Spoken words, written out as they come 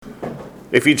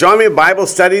If you join me in Bible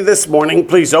study this morning,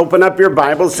 please open up your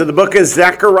Bibles to the book of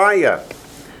Zechariah.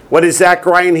 What is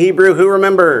Zechariah in Hebrew? Who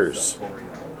remembers?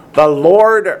 The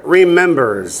Lord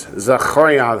remembers.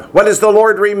 Zechariah. What does the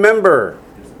Lord remember?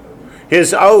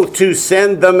 His oath to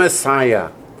send the Messiah.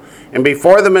 And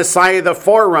before the Messiah, the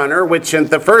forerunner, which in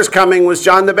the first coming was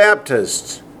John the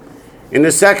Baptist. In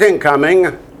the second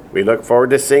coming, we look forward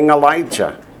to seeing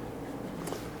Elijah.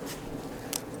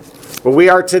 But we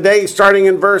are today starting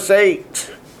in verse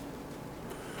 8,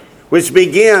 which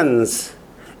begins,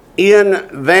 in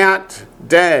that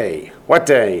day. What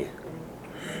day?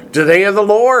 The day of the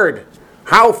Lord.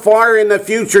 How far in the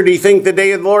future do you think the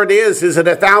day of the Lord is? Is it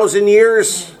 1,000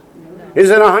 years?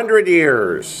 Is it 100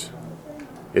 years?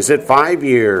 Is it 5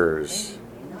 years?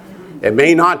 It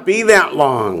may not be that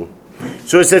long.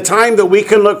 So it's a time that we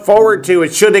can look forward to.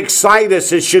 It should excite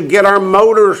us. It should get our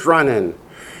motors running.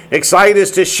 Excite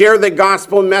us to share the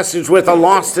gospel message with a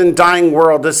lost and dying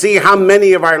world, to see how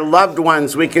many of our loved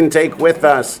ones we can take with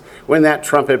us when that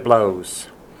trumpet blows.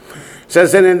 It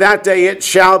says, and in that day it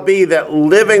shall be that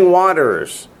living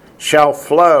waters shall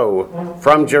flow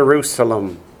from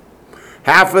Jerusalem.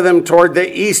 Half of them toward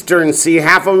the eastern sea,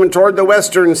 half of them toward the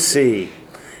western sea.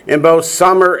 In both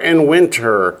summer and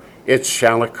winter it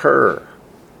shall occur.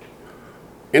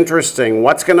 Interesting.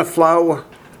 What's going to flow?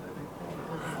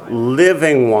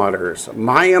 Living waters.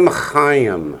 Mayim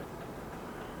Chayim.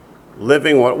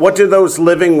 Living water. What do those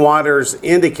living waters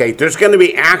indicate? There's going to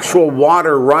be actual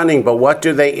water running, but what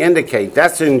do they indicate?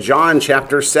 That's in John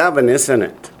chapter 7, isn't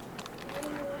it?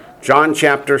 John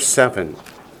chapter 7.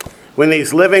 When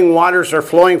these living waters are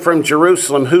flowing from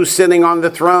Jerusalem, who's sitting on the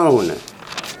throne?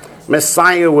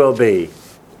 Messiah will be.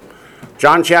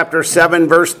 John chapter 7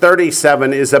 verse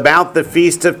 37 is about the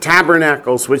Feast of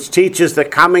Tabernacles, which teaches the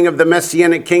coming of the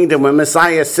Messianic kingdom when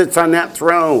Messiah sits on that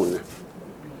throne.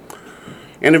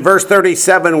 And in verse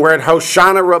 37, we're at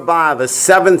Hoshana Rabbah, the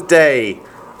seventh day,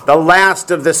 the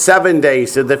last of the 7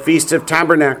 days of the Feast of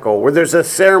Tabernacle, where there's a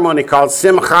ceremony called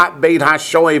Simchat Beit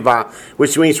HaShoeva,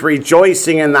 which means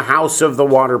rejoicing in the house of the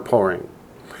water pouring.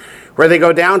 Where they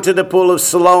go down to the pool of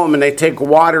Siloam and they take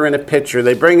water in a pitcher.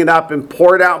 They bring it up and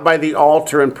pour it out by the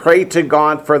altar and pray to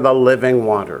God for the living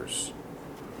waters.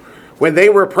 When they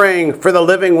were praying for the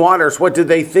living waters, what did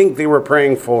they think they were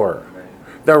praying for?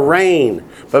 The rain.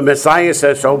 But Messiah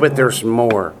says, oh, but there's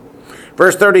more.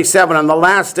 Verse 37, on the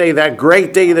last day, that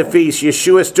great day of the feast,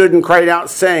 Yeshua stood and cried out,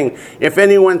 saying, if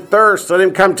anyone thirsts, let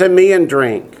him come to me and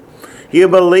drink. He who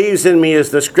believes in me, as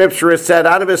the scripture has said,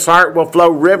 out of his heart will flow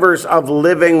rivers of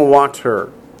living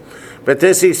water. But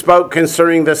this he spoke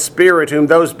concerning the Spirit, whom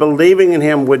those believing in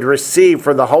him would receive,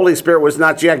 for the Holy Spirit was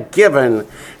not yet given,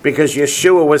 because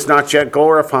Yeshua was not yet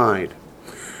glorified.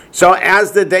 So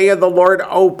as the day of the Lord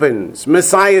opens,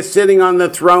 Messiah is sitting on the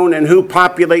throne, and who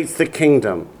populates the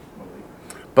kingdom?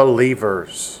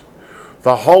 Believers.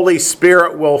 The Holy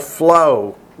Spirit will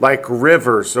flow like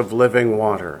rivers of living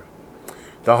water.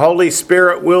 The Holy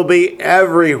Spirit will be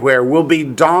everywhere, will be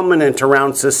dominant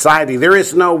around society. There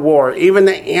is no war. Even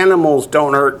the animals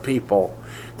don't hurt people.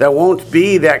 There won't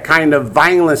be that kind of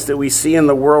violence that we see in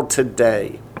the world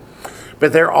today.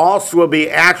 But there also will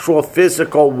be actual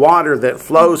physical water that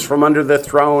flows from under the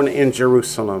throne in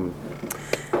Jerusalem.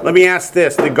 Let me ask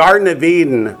this. The Garden of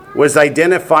Eden was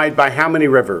identified by how many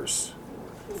rivers?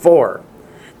 4.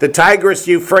 The Tigris,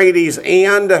 Euphrates,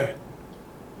 and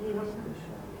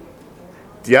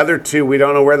the other 2, we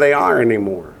don't know where they are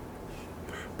anymore.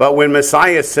 But when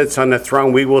Messiah sits on the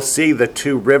throne, we will see the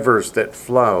 2 rivers that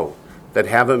flow, that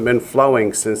haven't been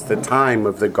flowing since the time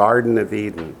of the Garden of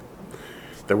Eden.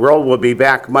 The world will be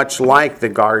back much like the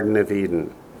Garden of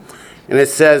Eden. And it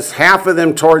says, half of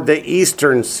them toward the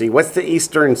eastern sea. What's the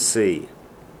eastern sea?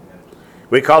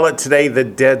 We call it today the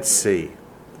Dead Sea.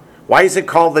 Why is it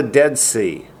called the Dead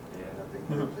Sea?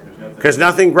 Because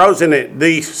nothing grows in it.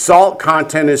 The salt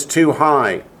content is too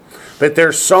high. But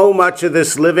there's so much of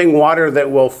this living water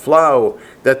that will flow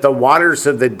that the waters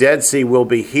of the Dead Sea will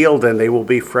be healed and they will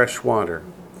be fresh water.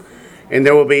 And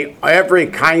there will be every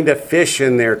kind of fish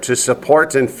in there to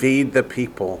support and feed the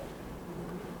people.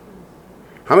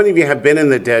 How many of you have been in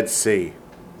the Dead Sea?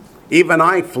 Even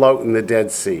I float in the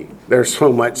Dead Sea. There's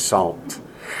so much salt.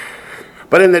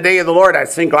 But in the day of the Lord, I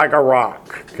sink like a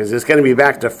rock, because it's going to be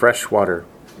back to fresh water.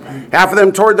 Half of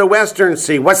them toward the western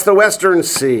sea. What's the western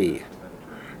sea?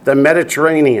 The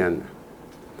Mediterranean.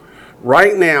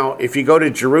 Right now, if you go to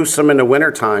Jerusalem in the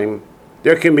wintertime,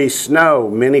 there can be snow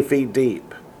many feet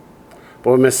deep.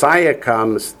 But when Messiah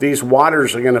comes, these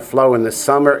waters are going to flow in the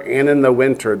summer and in the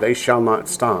winter. They shall not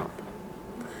stop.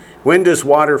 When does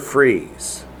water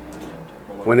freeze?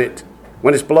 When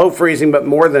it's below freezing, but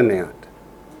more than that.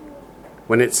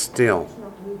 when it's still.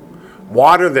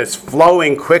 Water that's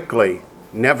flowing quickly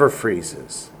never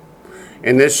freezes.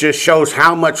 And this just shows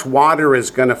how much water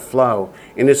is going to flow.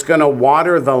 And it's going to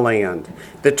water the land.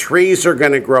 The trees are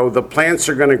going to grow. The plants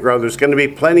are going to grow. There's going to be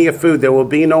plenty of food. There will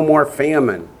be no more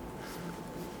famine.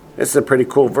 This is a pretty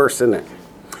cool verse, isn't it?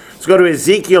 Let's go to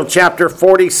Ezekiel chapter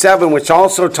 47, which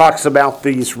also talks about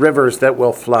these rivers that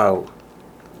will flow.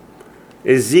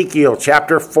 Ezekiel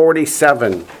chapter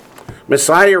 47.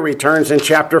 Messiah returns in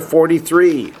chapter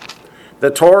 43. The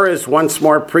Torah is once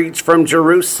more preached from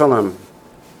Jerusalem.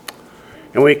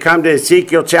 And we come to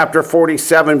Ezekiel chapter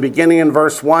 47, beginning in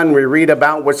verse 1, we read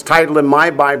about what's titled in my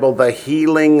Bible, the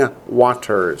healing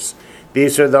waters.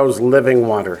 These are those living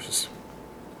waters.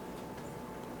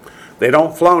 They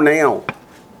don't flow now,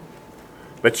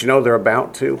 but you know they're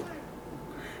about to.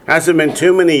 Hasn't been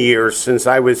too many years since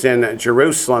I was in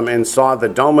Jerusalem and saw the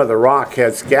Dome of the Rock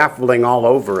had scaffolding all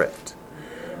over it.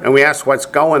 And we asked what's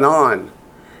going on.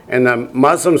 And the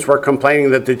Muslims were complaining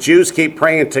that the Jews keep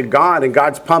praying to God and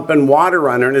God's pumping water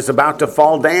on her and is about to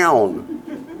fall down.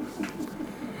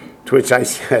 To which I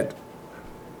said,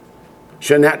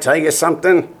 shouldn't that tell you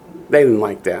something? They didn't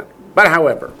like that. But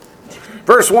however,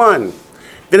 verse 1,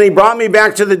 then he brought me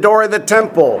back to the door of the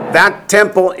temple. That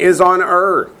temple is on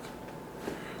earth.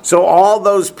 So all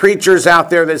those preachers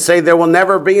out there that say there will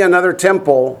never be another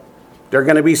temple, they're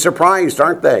going to be surprised,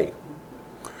 aren't they?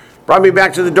 Brought me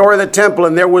back to the door of the temple,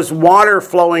 and there was water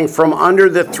flowing from under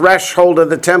the threshold of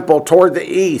the temple toward the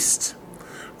east.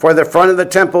 For the front of the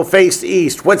temple faced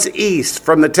east. What's east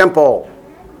from the temple?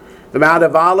 The Mount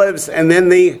of Olives and then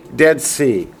the Dead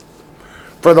Sea.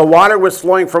 For the water was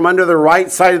flowing from under the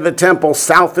right side of the temple,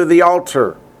 south of the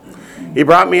altar. He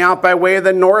brought me out by way of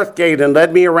the north gate and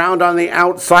led me around on the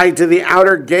outside to the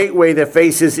outer gateway that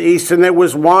faces east, and there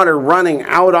was water running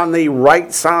out on the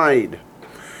right side.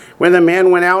 When the man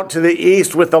went out to the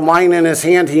east with the line in his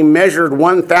hand, he measured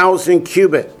 1,000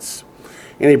 cubits.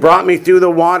 And he brought me through the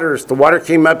waters. The water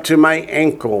came up to my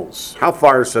ankles. How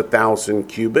far is 1,000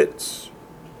 cubits?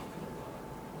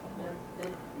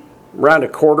 Around a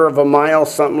quarter of a mile,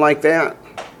 something like that.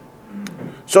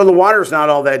 So the water's not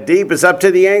all that deep. It's up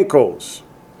to the ankles.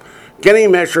 Again, he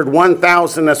measured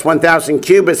 1,000, that's 1,000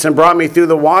 cubits, and brought me through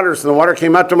the waters. And the water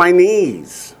came up to my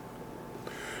knees.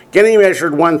 Again, he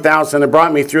measured 1,000 and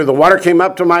brought me through. The water came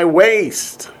up to my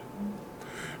waist.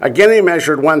 Again, he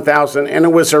measured 1,000, and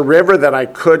it was a river that I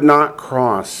could not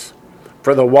cross,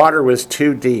 for the water was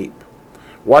too deep.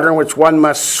 Water in which one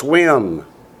must swim.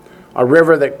 A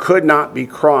river that could not be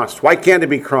crossed. Why can't it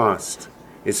be crossed?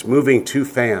 It's moving too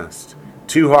fast,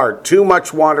 too hard, too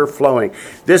much water flowing.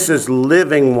 This is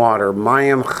living water,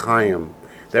 Mayim Chaim,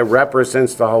 that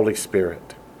represents the Holy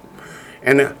Spirit.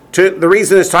 And the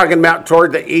reason it's talking about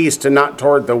toward the east and not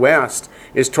toward the west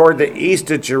is toward the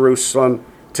east of Jerusalem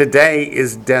today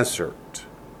is desert.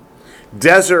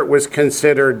 Desert was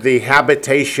considered the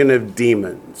habitation of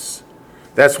demons.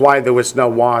 That's why there was no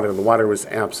water. The water was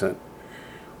absent.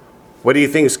 What do you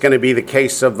think is going to be the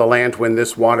case of the land when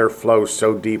this water flows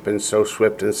so deep and so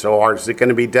swift and so hard? Is it going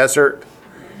to be desert?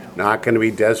 Not going to be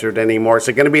desert anymore. Is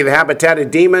it going to be the habitat of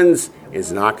demons?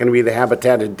 It's not going to be the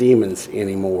habitat of demons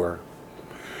anymore.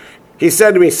 He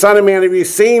said to me, Son of man, have you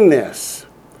seen this?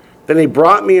 Then he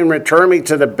brought me and returned me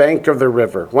to the bank of the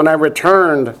river. When I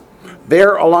returned,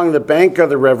 there along the bank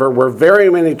of the river were very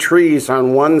many trees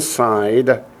on one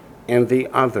side and the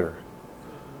other.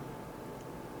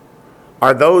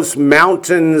 Are those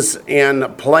mountains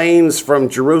and plains from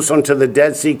Jerusalem to the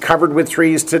Dead Sea covered with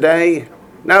trees today?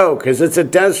 No, because it's a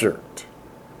desert.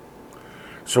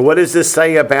 So what does this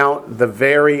say about the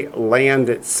very land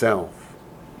itself?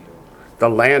 The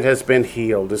land has been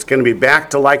healed. It's going to be back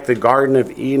to like the Garden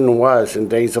of Eden was in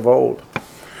days of old.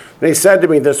 And he said to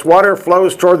me, this water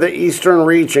flows toward the eastern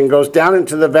region, goes down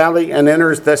into the valley and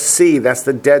enters the sea. That's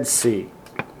the Dead Sea.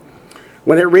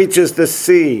 When it reaches the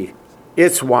sea,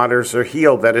 its waters are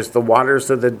healed. That is, the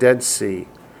waters of the Dead Sea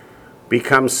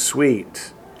become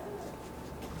sweet.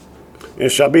 It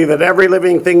shall be that every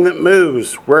living thing that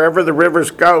moves, wherever the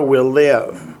rivers go, will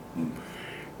live.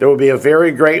 There will be a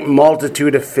very great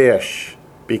multitude of fish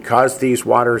because these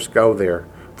waters go there,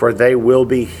 for they will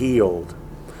be healed.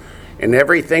 And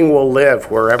everything will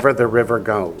live wherever the river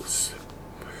goes.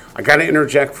 I got to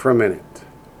interject for a minute.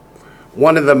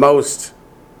 One of the most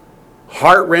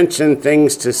heart-wrenching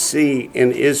things to see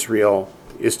in Israel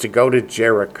is to go to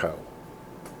Jericho.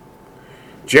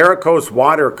 Jericho's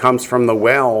water comes from the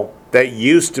well that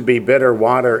used to be bitter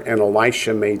water and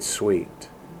Elisha made sweet.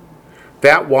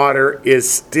 That water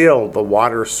is still the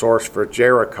water source for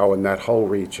Jericho and that whole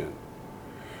region.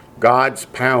 God's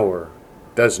power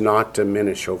does not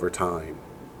diminish over time.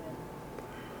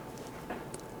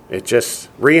 It just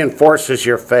reinforces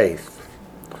your faith.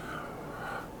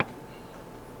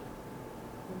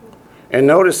 And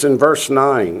notice in verse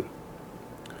 9, it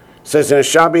says, and it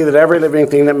shall be that every living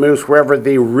thing that moves wherever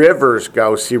the rivers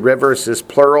go. See, rivers is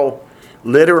plural.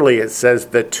 Literally, it says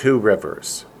the two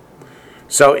rivers.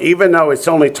 So even though it's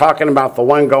only talking about the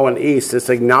one going east, it's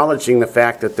acknowledging the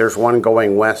fact that there's one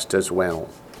going west as well.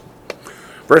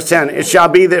 Verse 10, it shall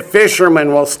be that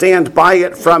fishermen will stand by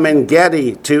it from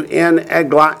En-gedi to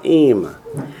En-eglaim.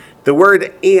 The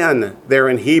word En there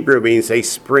in Hebrew means a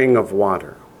spring of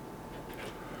water.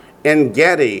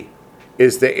 En-gedi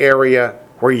is the area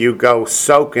where you go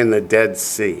soak in the Dead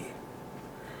Sea.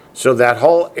 So that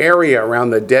whole area around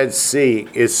the Dead Sea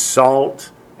is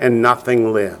salt and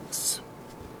nothing lives.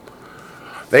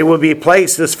 They will be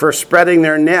places for spreading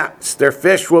their nets. Their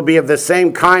fish will be of the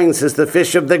same kinds as the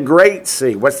fish of the Great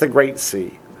Sea. What's the Great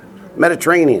Sea?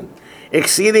 Mediterranean.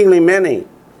 Exceedingly many.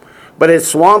 But its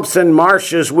swamps and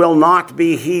marshes will not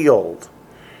be healed.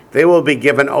 They will be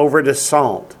given over to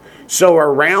salt. So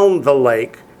around the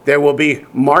lake, there will be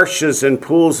marshes and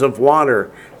pools of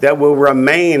water that will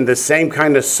remain the same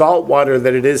kind of salt water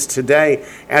that it is today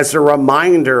as a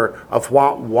reminder of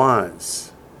what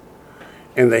was.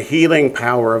 And the healing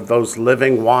power of those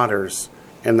living waters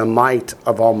and the might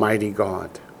of Almighty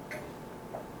God.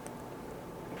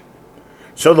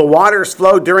 So the waters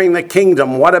flow during the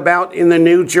kingdom. What about in the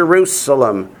New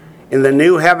Jerusalem, in the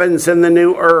new heavens and the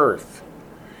new earth?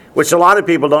 Which a lot of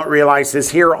people don't realize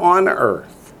is here on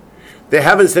earth. The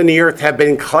heavens and the earth have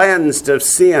been cleansed of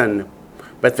sin,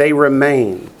 but they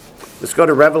remain. Let's go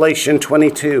to Revelation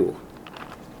 22.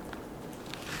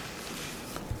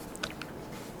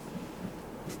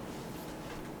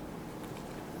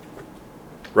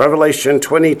 Revelation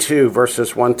 22,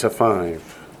 verses 1 to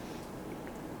 5.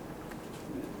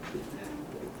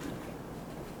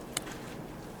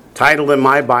 Titled in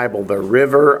my Bible, The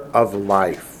River of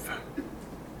Life.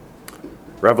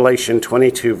 Revelation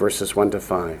 22, verses 1 to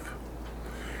 5.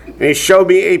 And he showed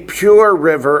me a pure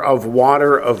river of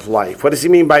water of life. What does he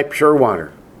mean by pure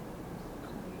water?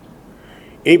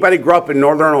 Anybody grew up in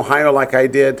northern Ohio like I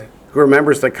did, who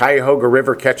remembers the Cuyahoga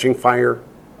River catching fire?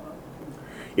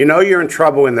 You know you're in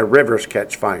trouble when the rivers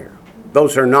catch fire.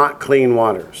 Those are not clean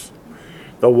waters.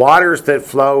 The waters that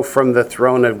flow from the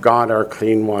throne of God are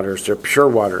clean waters. They're pure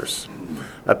waters.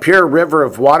 A pure river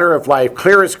of water of life,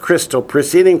 clear as crystal,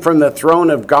 proceeding from the throne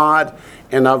of God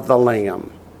and of the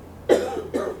Lamb.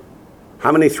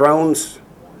 How many thrones?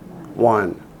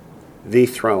 One. The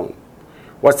throne.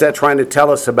 What's that trying to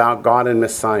tell us about God and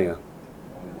Messiah?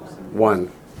 One.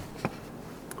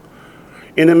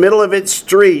 In the middle of its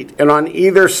street and on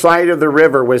either side of the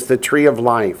river was the tree of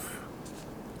life.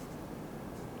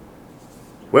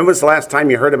 When was the last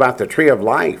time you heard about the tree of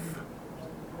life?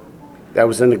 That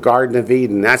was in the Garden of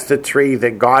Eden. That's the tree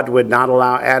that God would not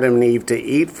allow Adam and Eve to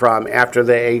eat from after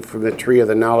they ate from the tree of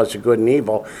the knowledge of good and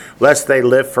evil, lest they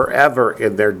live forever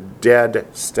in their dead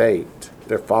state,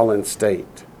 their fallen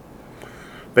state.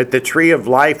 But the tree of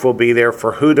life will be there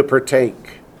for who to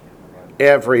partake?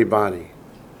 Everybody.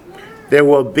 There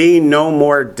will be no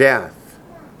more death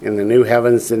in the new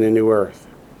heavens and the new earth.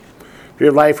 Tree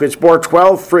of life which bore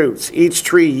 12 fruits, each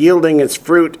tree yielding its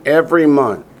fruit every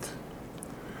month.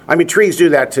 I mean, trees do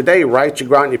that today, right? You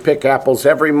go out and you pick apples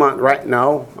every month, right?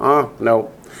 No.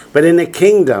 But in the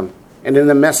kingdom and in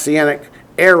the Messianic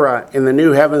era, in the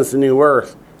new heavens and new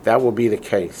earth, that will be the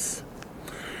case.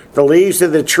 The leaves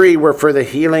of the tree were for the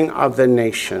healing of the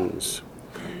nations.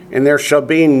 And there shall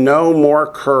be no more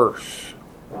curse.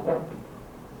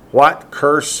 What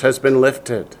curse has been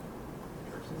lifted?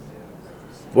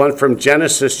 One from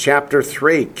Genesis chapter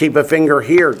 3. Keep a finger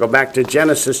here. Go back to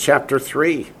Genesis chapter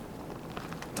 3.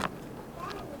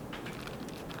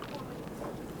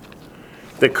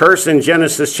 The curse in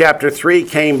Genesis chapter 3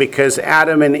 came because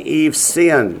Adam and Eve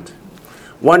sinned.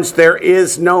 Once there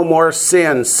is no more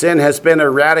sin, sin has been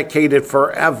eradicated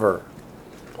forever,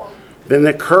 then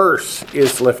the curse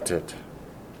is lifted.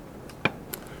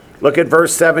 Look at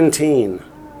verse 17.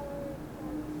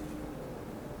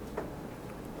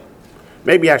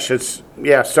 Maybe I should,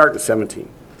 start at 17.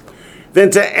 Then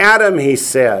to Adam he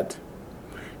said,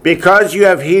 because you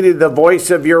have heeded the voice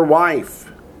of your wife.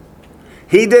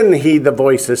 He didn't heed the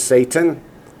voice of Satan.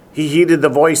 He heeded the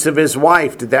voice of his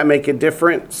wife. Did that make a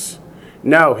difference?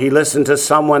 No, he listened to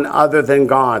someone other than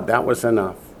God. That was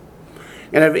enough.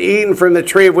 And have eaten from the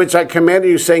tree of which I commanded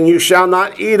you, saying, you shall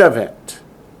not eat of it.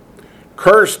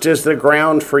 Cursed is the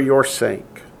ground for your sake.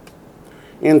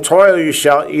 In toil you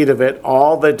shall eat of it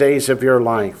all the days of your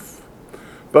life.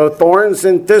 Both thorns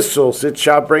and thistles it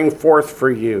shall bring forth for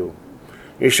you.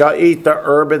 You shall eat the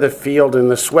herb of the field, and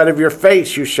the sweat of your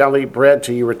face you shall eat bread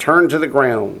till you return to the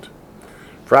ground.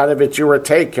 For out of it you were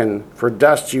taken, for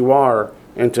dust you are,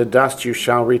 and to dust you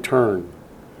shall return.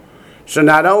 So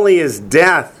not only is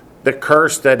death the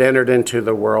curse that entered into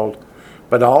the world,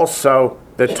 but also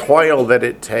the toil that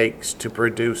it takes to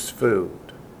produce food.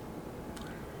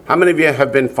 How many of you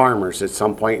have been farmers at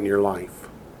some point in your life?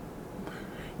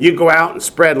 You go out and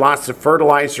spread lots of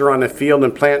fertilizer on a field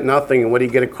and plant nothing, and what do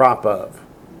you get a crop of?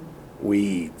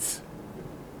 Weeds.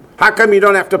 How come you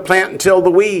don't have to plant until the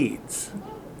weeds?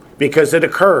 Because of the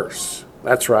curse.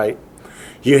 That's right.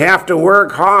 You have to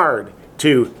work hard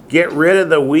to get rid of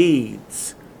the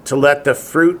weeds to let the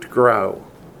fruit grow.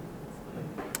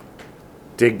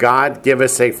 Did God give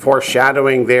us a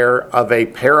foreshadowing there of a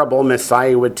parable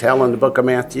Messiah would tell in the book of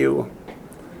Matthew?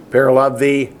 Parable of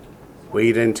the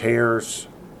wheat and tares.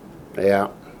 Yeah.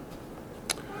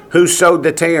 Who sowed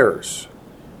the tares?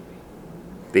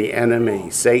 The enemy.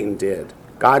 Satan did.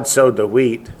 God sowed the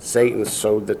wheat. Satan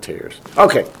sowed the tares.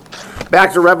 Okay.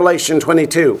 Back to Revelation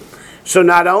 22. So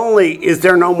not only is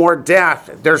there no more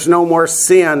death, there's no more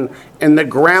sin, and the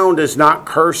ground is not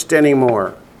cursed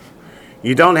anymore.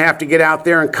 You don't have to get out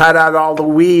there and cut out all the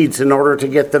weeds in order to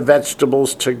get the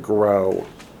vegetables to grow.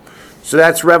 So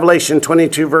that's Revelation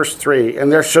 22, verse 3.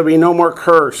 And there shall be no more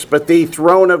curse, but the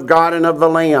throne of God and of the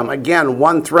Lamb. Again,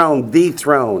 one throne, the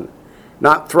throne,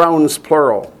 not thrones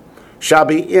plural, shall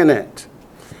be in it.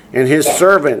 And his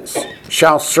servants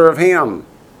shall serve him.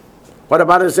 What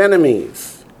about his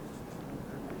enemies?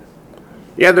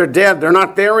 Yeah, they're dead. They're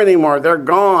not there anymore. They're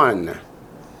gone.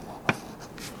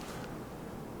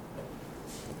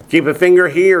 Keep a finger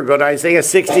here. Go to Isaiah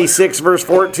 66, verse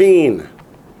 14.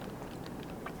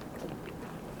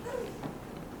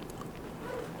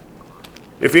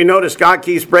 If you notice, God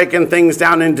keeps breaking things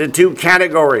down into two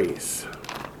categories.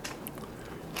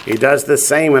 He does the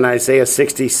same in Isaiah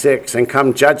 66. And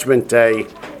come judgment day,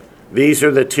 these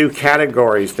are the two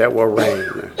categories that will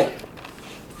reign.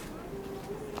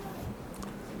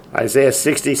 Isaiah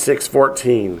 66,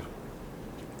 14.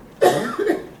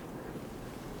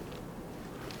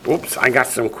 Oops, I got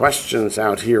some questions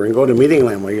out here. And go to Meeting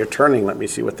Land while you're turning. Let me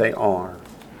see what they are.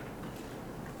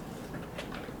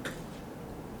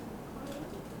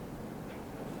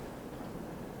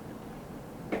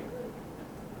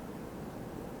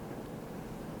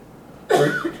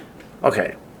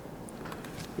 Okay.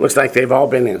 Looks like they've all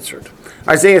been answered.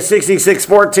 Isaiah 66,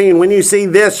 14. When you see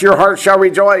this, your heart shall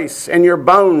rejoice, and your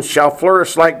bones shall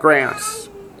flourish like grass.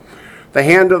 The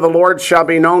hand of the Lord shall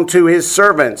be known to his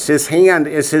servants. His hand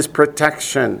is his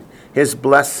protection, his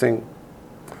blessing.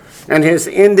 And his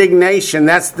indignation,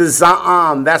 that's the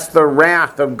za'am, that's the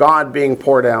wrath of God being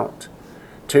poured out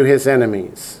to his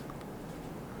enemies.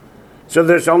 So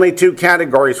there's only two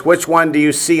categories. Which one do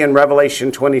you see in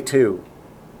Revelation 22?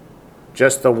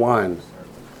 Just the one.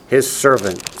 His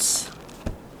servants.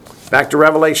 Back to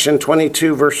Revelation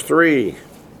 22, verse 3.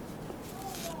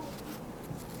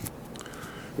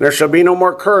 There shall be no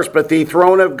more curse, but the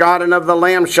throne of God and of the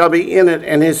Lamb shall be in it,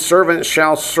 and his servants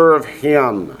shall serve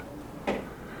him.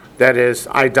 That is,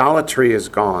 idolatry is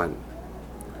gone.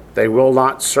 They will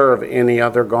not serve any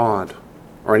other god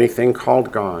or anything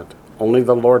called God. Only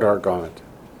the Lord our God.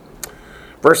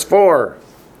 Verse 4.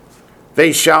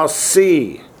 They shall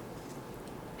see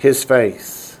his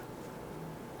face.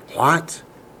 What?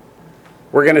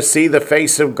 We're going to see the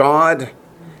face of God?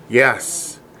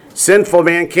 Yes. Sinful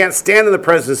man can't stand in the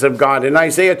presence of God. In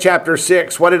Isaiah chapter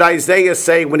 6, what did Isaiah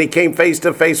say when he came face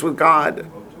to face with God?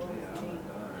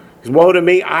 Woe to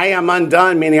me, I am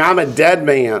undone, meaning I'm a dead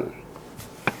man.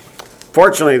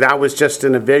 Fortunately, that was just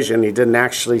in a vision. He didn't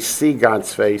actually see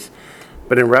God's face.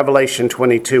 But in Revelation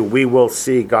 22, we will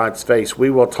see God's face. We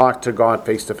will talk to God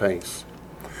face to face.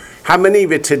 How many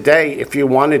of you today, if you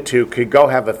wanted to, could go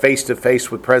have a face to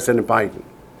face with President Biden?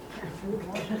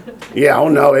 Yeah, oh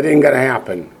no, it ain't going to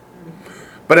happen.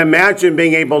 But imagine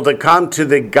being able to come to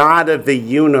the God of the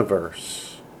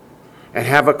universe and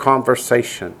have a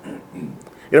conversation.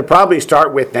 It'll probably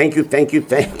start with, thank you, thank you,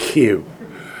 thank you.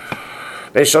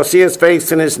 They shall see his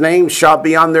face, and his name shall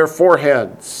be on their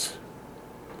foreheads.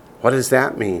 What does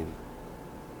that mean?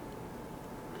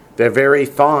 Their very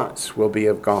thoughts will be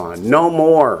of God. No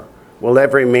more will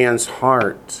every man's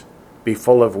heart be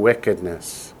full of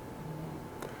wickedness.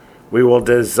 We will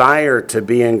desire to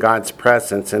be in God's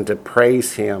presence and to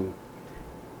praise him.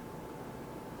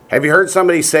 Have you heard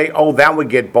somebody say, oh, that would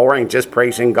get boring, just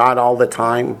praising God all the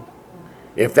time?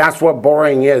 If that's what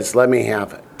boring is, let me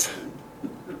have it.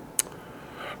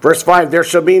 Verse 5, there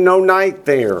shall be no night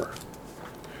there.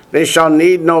 They shall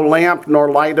need no lamp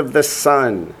nor light of the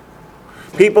sun.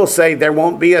 People say there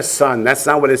won't be a sun. That's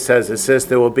not what it says. It says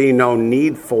there will be no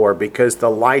need for, because the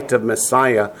light of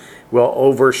Messiah will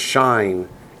overshine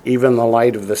even the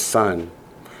light of the sun.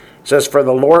 It says, for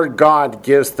the Lord God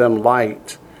gives them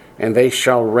light, and they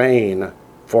shall reign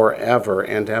forever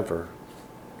and ever.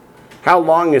 How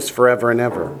long is forever and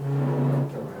ever?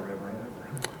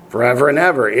 Forever and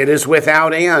ever. It is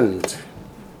without end.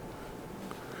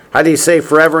 How do you say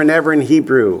forever and ever in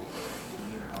Hebrew?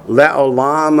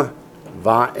 Le'olam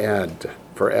va'ed.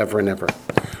 Forever and ever.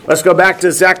 Let's go back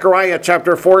to Zechariah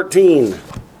chapter 14.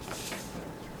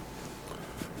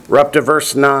 We're up to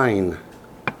verse 9.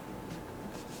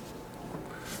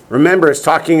 Remember, it's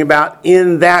talking about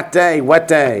in that day. What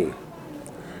day?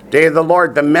 Day of the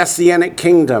Lord, the Messianic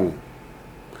kingdom.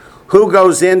 Who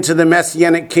goes into the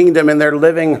Messianic kingdom in their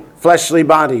living fleshly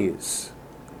bodies?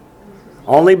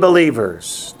 Only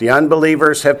believers. The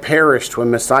unbelievers have perished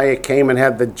when Messiah came and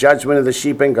had the judgment of the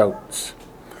sheep and goats.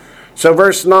 So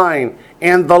verse 9,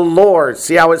 and the Lord,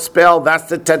 see how it's spelled? That's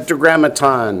the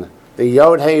tetragrammaton, the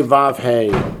Yod-He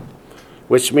Vav-He,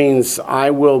 which means I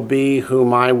will be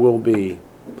whom I will be.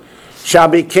 Shall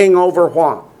be king over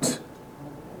what?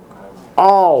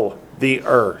 All the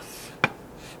earth.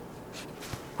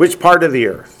 Which part of the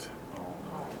earth?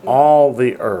 All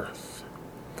the earth.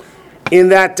 In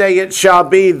that day it shall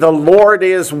be, the Lord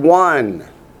is one.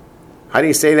 How do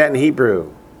you say that in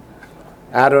Hebrew?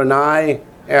 Adonai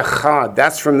Echad.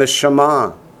 That's from the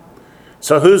Shema.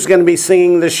 So who's going to be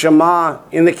singing the Shema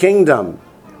in the kingdom?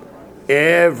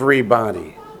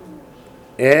 Everybody.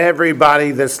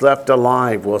 Everybody that's left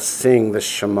alive will sing the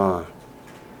Shema.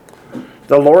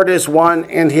 The Lord is one,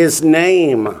 and his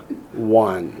name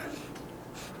one.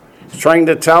 He's trying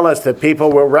to tell us that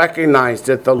people will recognize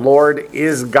that the Lord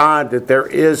is God, that there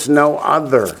is no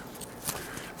other.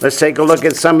 Let's take a look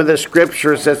at some of the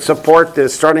scriptures that support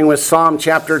this, starting with Psalm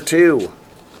chapter 2.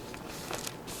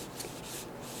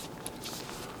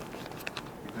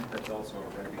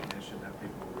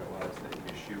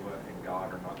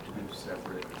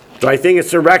 Do I think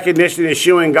it's a recognition that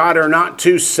Yeshua and God are not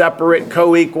two separate,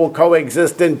 co-equal,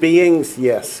 coexistent beings?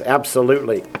 Yes,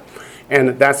 absolutely.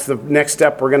 And that's the next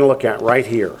step we're going to look at right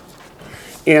here.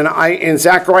 In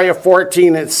Zechariah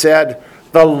 14 it said,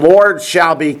 the Lord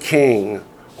shall be king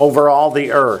over all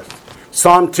the earth.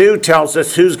 Psalm 2 tells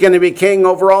us who's going to be king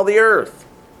over all the earth.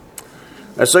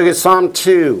 Let's look at Psalm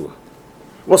 2.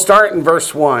 We'll start in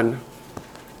verse 1.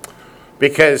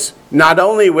 Because not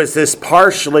only was this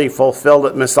partially fulfilled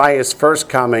at Messiah's first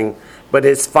coming, but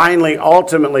it's finally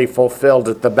ultimately fulfilled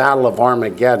at the Battle of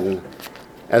Armageddon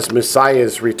as Messiah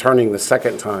is returning the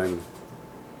second time.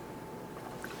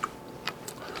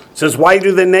 It says, why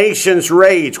do the nations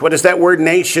rage? What does that word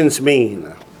nations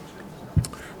mean?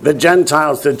 The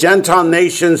Gentiles, the Gentile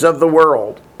nations of the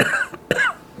world.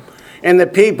 And the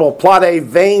people plot a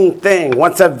vain thing.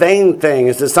 What's a vain thing?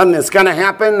 Is it something that's going to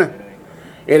happen?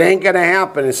 It ain't going to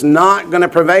happen. It's not going to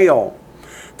prevail.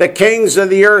 The kings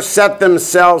of the earth set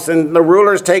themselves, and the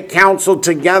rulers take counsel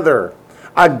together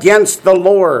against the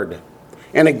Lord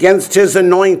and against his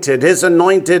anointed. His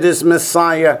anointed is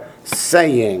Messiah,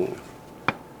 saying,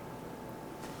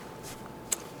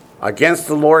 against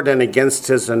the Lord and against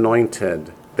his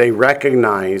anointed. They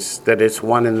recognize that it's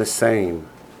one and the same.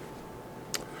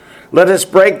 Let us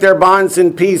break their bonds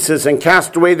in pieces and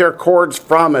cast away their cords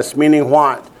from us. Meaning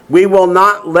what? We will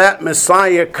not let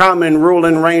Messiah come and rule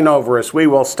and reign over us. We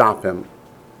will stop him.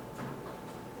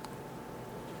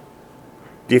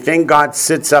 Do you think God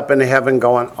sits up in heaven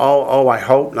going, oh, I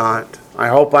hope not. I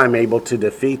hope I'm able to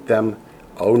defeat them.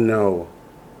 Oh, no.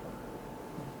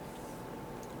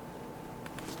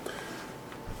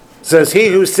 It says, he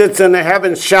who sits in the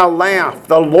heavens shall laugh.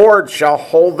 The Lord shall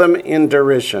hold them in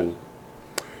derision.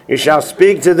 He shall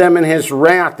speak to them in his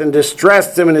wrath and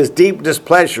distress them in his deep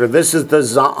displeasure. This is the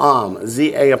Za'am,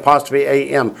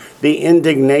 Z-A'-A-M, the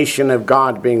indignation of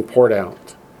God being poured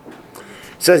out.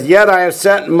 It says, yet I have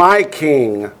set my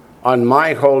king on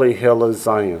my holy hill of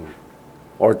Zion,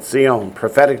 or Zion,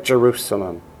 prophetic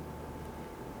Jerusalem.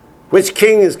 Which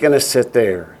king is going to sit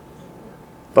there?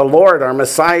 The Lord, our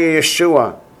Messiah,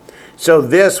 Yeshua. So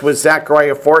this, what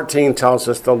Zechariah 14 tells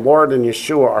us, the Lord and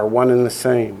Yeshua are one and the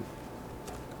same.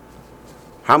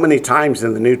 How many times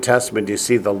in the New Testament do you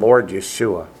see the Lord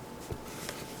Yeshua?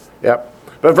 Yep.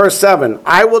 But verse 7,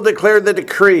 I will declare the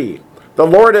decree. The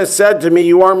Lord has said to me,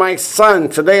 you are my son.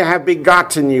 Today I have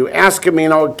begotten you. Ask of me,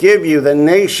 and I will give you the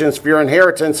nations for your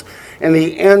inheritance and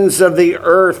the ends of the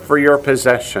earth for your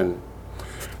possession.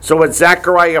 So what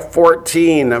Zechariah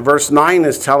 14, verse 9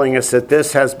 is telling us that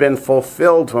this has been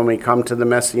fulfilled when we come to the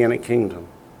Messianic kingdom.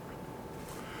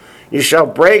 You shall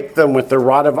break them with the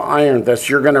rod of iron. Thus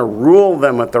you're going to rule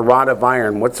them with the rod of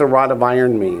iron. What's the rod of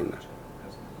iron mean?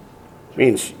 It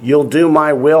means you'll do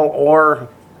my will or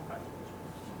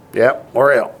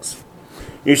else.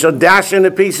 You shall dash into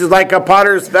pieces like a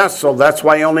potter's vessel. That's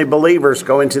why only believers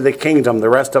go into the kingdom. The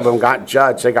rest of them got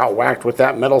judged. They got whacked with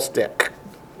that metal stick.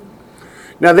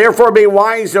 Now therefore be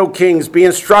wise, O kings. Be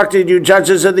instructed, you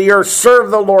judges of the earth.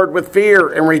 Serve the Lord with fear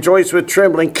and rejoice with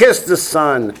trembling. Kiss the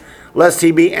Son, lest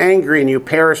he be angry and you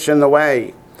perish in the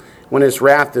way, when his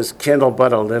wrath is kindled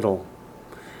but a little.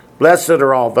 Blessed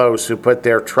are all those who put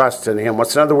their trust in him.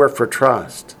 What's another word for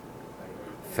trust?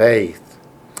 Faith.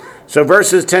 So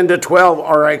verses 10 to 12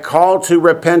 are a call to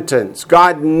repentance.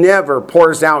 God never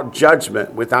pours out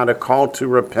judgment without a call to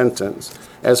repentance,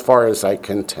 as far as I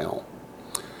can tell.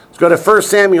 Let's go to 1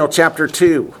 Samuel chapter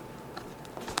 2.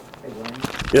 Hey, Wayne.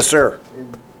 Yes, sir.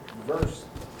 In verse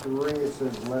 3 it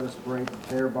says, let us break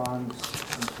their bonds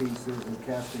in pieces and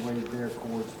cast away their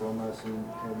cords from us. And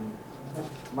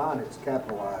mine it's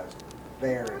capitalized.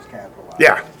 Their is capitalized.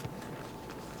 Yeah.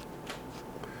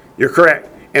 You're correct.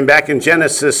 And back in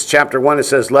Genesis chapter 1, it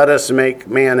says, let us make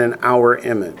man in our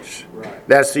image. Right.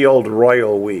 That's the old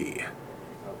royal we.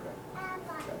 Okay.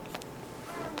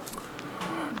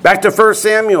 Back to 1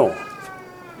 Samuel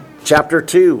chapter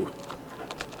 2.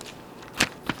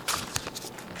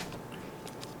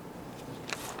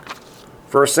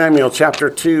 First Samuel chapter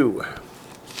 2.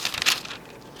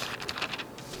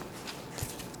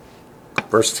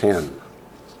 Verse 10.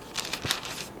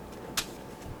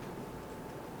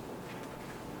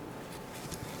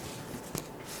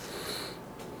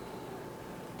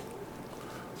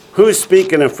 Who's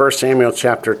speaking in 1 Samuel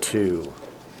chapter 2?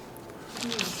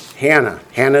 Hannah.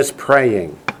 Hannah's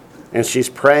praying, and she's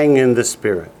praying in the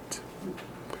Spirit.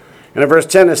 And in verse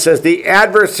 10 it says, the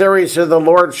adversaries of the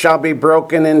Lord shall be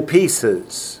broken in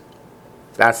pieces.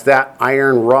 That's that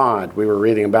iron rod we were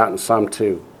reading about in Psalm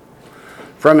 2.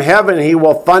 From heaven he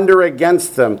will thunder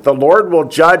against them. The Lord will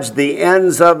judge the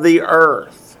ends of the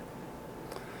earth.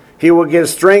 He will give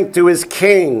strength to his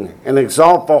king and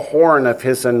exalt the horn of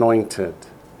his anointed.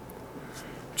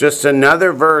 Just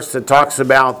another verse that talks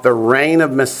about the reign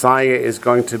of Messiah is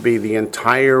going to be the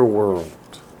entire world.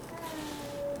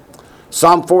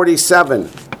 Psalm 47.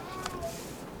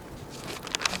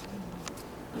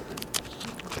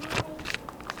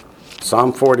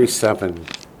 Psalm 47.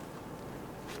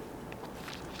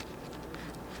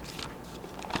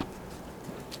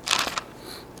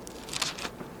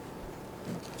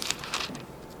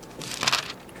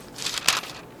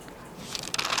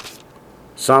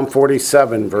 Psalm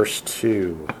 47, verse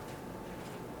 2.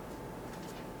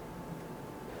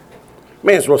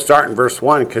 May as well start in verse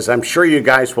 1, because I'm sure you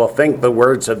guys will think the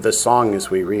words of the song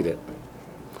as we read it.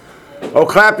 Oh,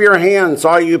 clap your hands,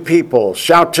 all you people.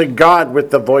 Shout to God with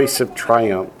the voice of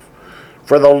triumph.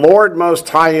 For the Lord Most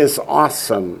High is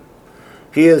awesome.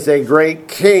 He is a great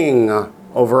king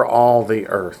over all the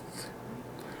earth.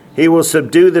 He will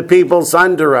subdue the peoples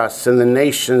under us and the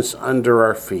nations under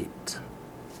our feet.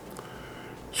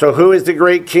 So who is the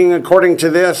great king according to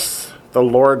this? The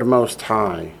Lord Most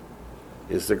High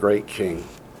is the great king.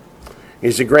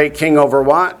 He's the great king over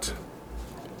what?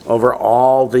 Over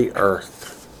all the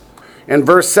earth. In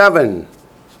verse 7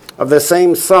 of the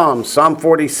same psalm, Psalm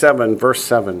 47, verse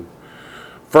 7.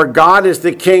 For God is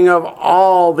the king of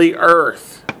all the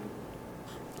earth.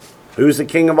 Who's the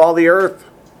king of all the earth?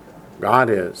 God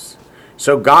is.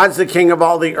 So God's the king of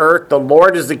all the earth. The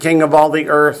Lord is the king of all the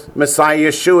earth. Messiah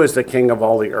Yeshua is the king of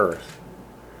all the earth.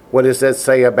 What does that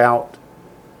say about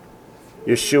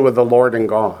Yeshua, the Lord and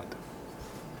God?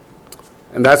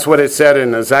 And that's what it said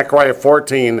in Zechariah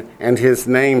 14, and his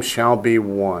name shall be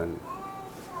one.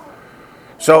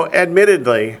 So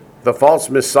admittedly, the false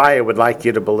Messiah would like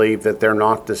you to believe that they're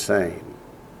not the same.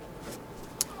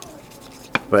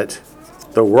 But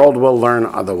the world will learn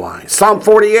otherwise. Psalm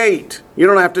 48. You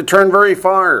don't have to turn very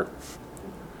far.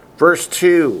 Verse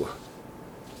 2.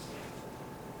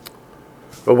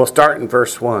 But we'll start in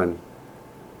verse 1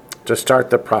 to start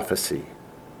the prophecy.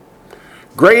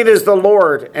 Great is the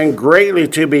Lord and greatly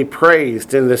to be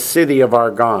praised in the city of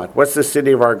our God. What's the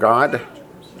city of our God?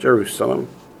 Jerusalem.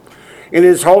 In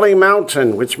his holy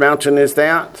mountain. Which mountain is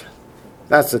that?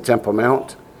 That's the Temple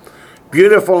Mount.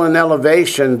 Beautiful in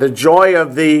elevation, the joy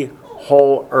of the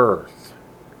whole earth.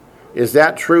 Is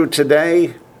that true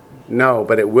today? No,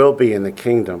 but it will be in the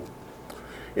kingdom.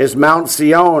 Is Mount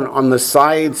Zion on the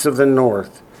sides of the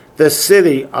north, the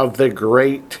city of the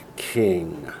great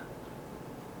king.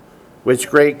 Which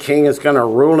great king is going to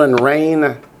rule and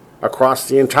reign across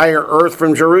the entire earth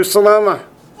from Jerusalem?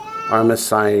 Our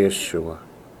Messiah Yeshua.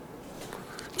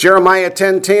 Jeremiah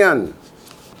 10:10.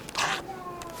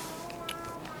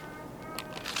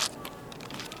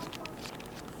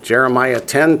 Jeremiah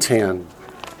 10:10.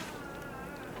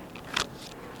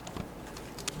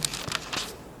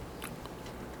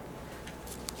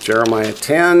 Jeremiah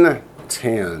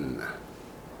 10:10.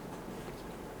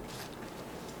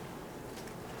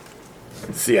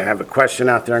 Let's see, I have a question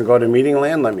out there on Go to Meeting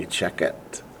Land. Let me check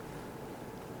it.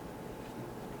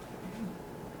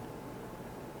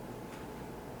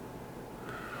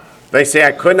 They say,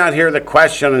 I could not hear the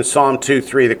question in Psalm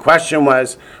 2:3. The question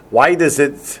was, why does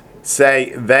it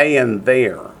say they and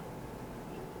there?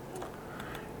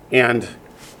 And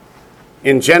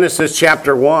in Genesis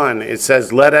chapter 1, it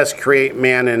says, let us create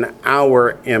man in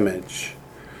our image.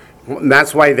 And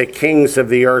that's why the kings of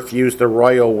the earth use the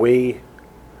royal we.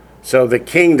 So the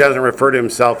king doesn't refer to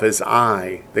himself as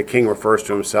I. The king refers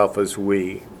to himself as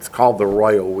we. It's called the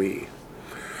royal we.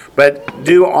 But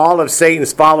do all of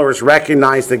Satan's followers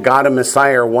recognize that God and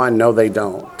Messiah are one? No, they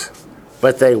don't.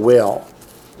 But they will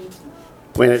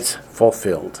when it's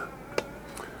fulfilled.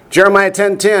 Jeremiah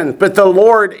 10:10, but the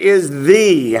Lord is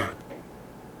the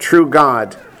true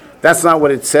God. That's not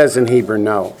what it says in Hebrew,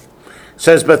 no. It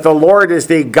says, but the Lord is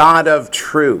the God of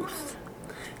truth.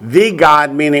 The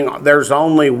God, meaning there's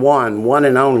only one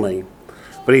and only.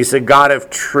 But he's the God of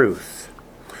truth.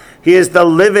 He is the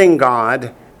living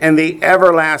God and the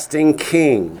everlasting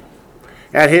King.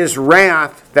 At his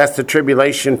wrath, that's the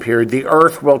tribulation period, the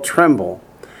earth will tremble,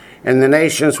 and the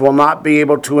nations will not be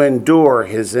able to endure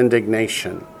his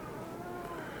indignation.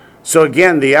 So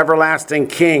again, the everlasting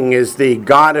King is the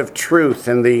God of truth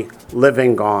and the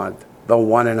living God, the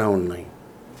one and only.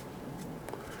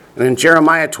 And in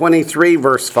Jeremiah 23,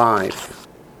 verse 5,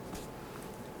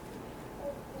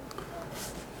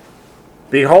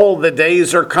 behold, the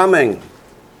days are coming.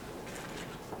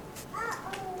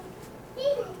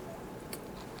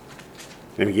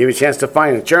 Let me give you a chance to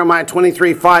find it. Jeremiah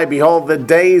 23:5, behold, the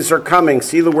days are coming.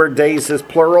 See, the word days is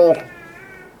plural.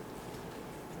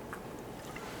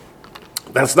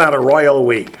 That's not a royal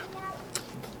we.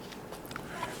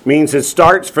 Means it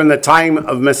starts from the time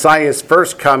of Messiah's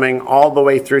first coming all the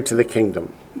way through to the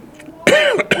kingdom.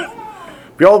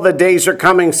 Behold, the days are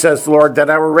coming, says the Lord, that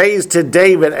I will raise to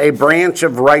David a branch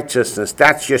of righteousness.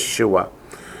 That's Yeshua.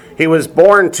 He was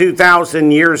born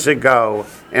 2,000 years ago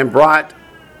and brought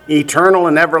eternal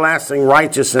and everlasting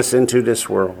righteousness into this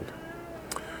world.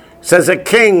 It says, a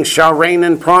king shall reign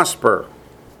and prosper.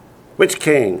 Which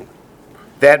king?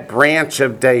 That branch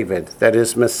of David, that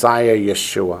is Messiah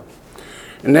Yeshua.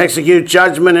 And execute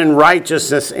judgment and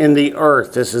righteousness in the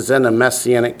earth. This is in a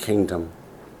messianic kingdom.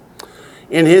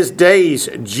 In his days,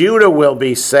 Judah will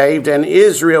be saved and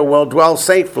Israel will dwell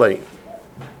safely.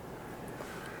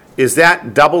 Is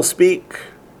that doublespeak?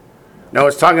 No,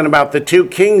 it's talking about the two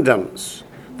kingdoms.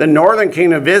 The northern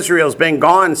kingdom of Israel has been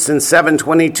gone since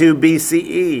 722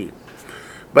 BCE.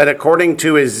 But according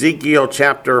to Ezekiel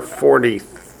chapter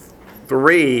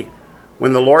 43,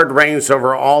 when the Lord reigns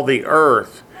over all the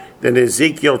earth, then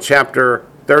Ezekiel chapter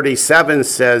 37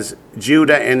 says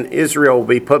Judah and Israel will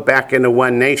be put back into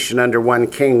one nation under one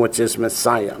king, which is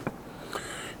Messiah.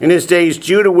 In his days,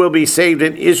 Judah will be saved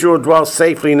and Israel dwell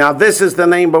safely. Now this is the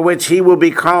name by which he will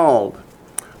be called,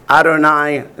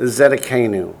 Adonai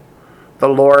Zedekenu, the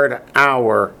Lord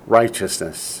our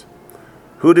righteousness.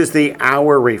 Who does the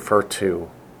our refer to?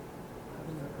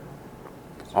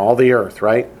 All the earth,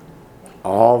 right?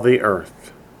 All the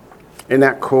earth. Isn't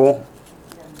that cool?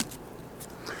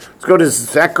 Let's go to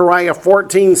Zechariah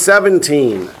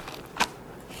 14:17.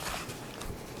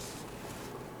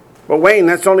 But Wayne,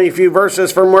 that's only a few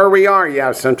verses from where we are.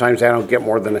 Yeah, sometimes I don't get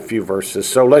more than a few verses,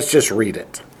 so let's just read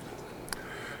it.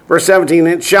 Verse 17,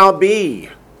 it shall be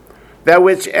that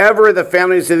whichever the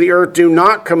families of the earth do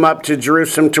not come up to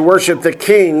Jerusalem to worship the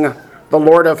King, the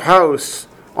Lord of hosts,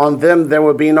 on them there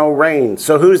will be no rain.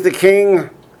 So who's the King?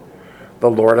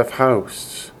 The Lord of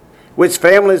hosts. Which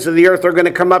families of the earth are going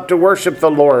to come up to worship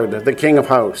the Lord, the King of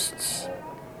hosts?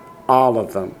 All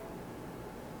of them.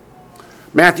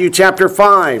 Matthew chapter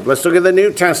 5. Let's look at the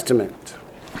New Testament.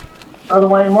 Brother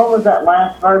Wayne, what was that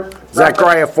last verse?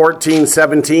 Zechariah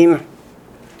 14:17.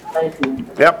 Thank you.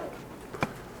 Yep.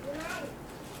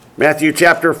 Matthew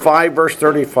chapter 5, verse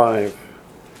 35.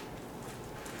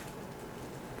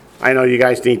 I know you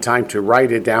guys need time to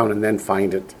write it down and then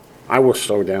find it. I will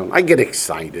slow down. I get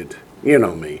excited. You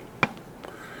know me.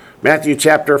 Matthew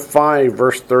chapter 5,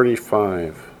 verse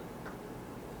 35.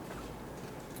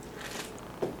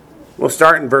 We'll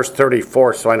start in verse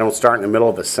 34 so I don't start in the middle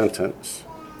of a sentence.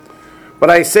 But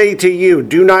I say to you,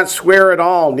 do not swear at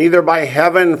all, neither by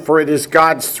heaven, for it is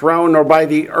God's throne, nor by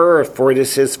the earth, for it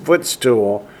is his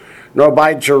footstool, nor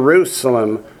by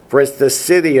Jerusalem, for it's the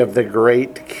city of the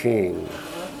great King.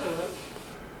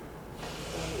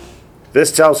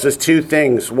 This tells us two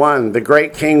things. One, the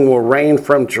great king will reign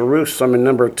from Jerusalem. And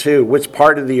number two, which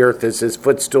part of the earth is his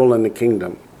footstool in the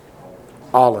kingdom?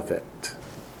 All of it.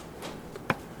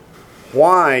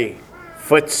 Why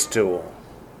footstool?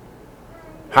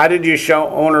 How did you show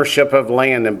ownership of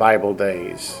land in Bible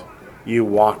days? You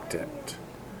walked it.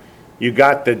 You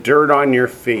got the dirt on your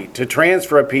feet. To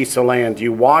transfer a piece of land,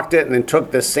 you walked it and then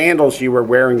took the sandals you were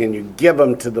wearing and you give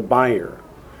them to the buyer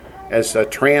as a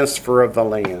transfer of the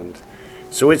land.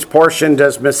 So which portion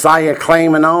does Messiah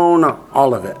claim and own?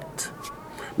 All of it.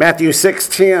 Matthew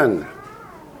 6:10.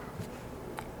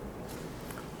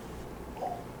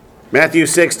 Matthew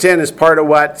 6:10 is part of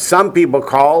what some people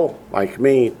call, like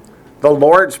me, the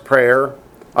Lord's Prayer.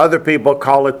 Other people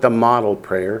call it the model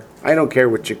prayer. I don't care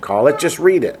what you call it, just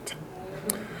read it.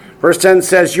 Verse 10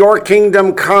 says, your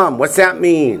kingdom come. What's that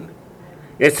mean?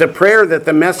 It's a prayer that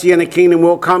the Messianic kingdom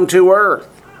will come to earth.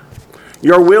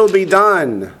 Your will be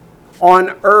done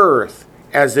on earth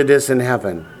as it is in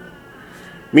heaven.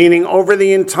 Meaning over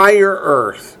the entire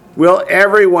earth will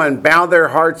everyone bow their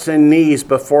hearts and knees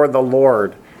before the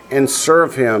Lord and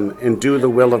serve him and do the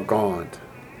will of God.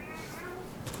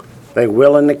 They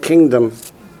will in the kingdom.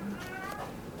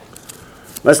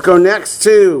 Let's go next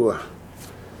to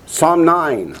Psalm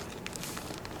 9.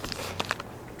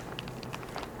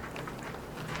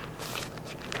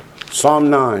 Psalm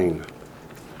 9.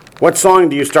 What song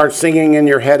do you start singing in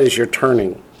your head as you're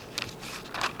turning?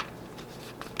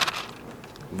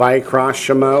 Vayikra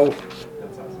Shemo.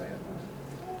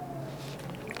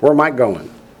 Where am I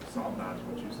going? Psalm 9 is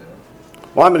what you said.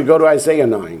 Well, I'm going to go to Isaiah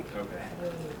 9. Okay.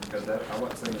 Because I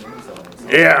wasn't singing any song.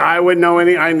 Yeah, I wouldn't know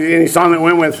any song that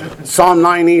went with Psalm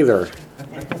 9 either.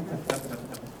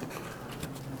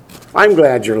 I'm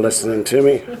glad you're listening to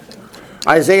me.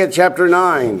 Isaiah chapter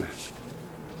 9.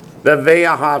 The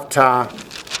Ve'ahavta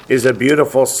is a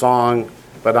beautiful song,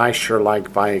 but I sure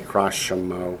like Vayikra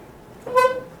Shemo.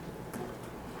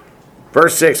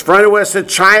 Verse 6, for unto us a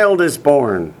child is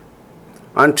born,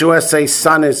 unto us a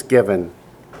son is given.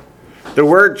 The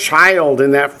word child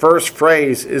in that first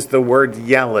phrase is the word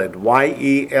yeled,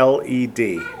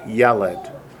 Y-E-L-E-D,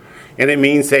 yeled. And it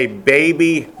means a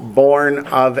baby born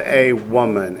of a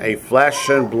woman, a flesh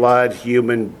and blood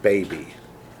human baby.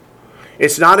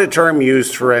 It's not a term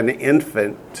used for an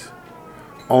infant,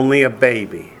 only a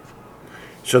baby.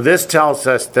 So this tells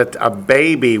us that a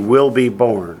baby will be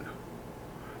born.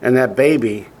 And that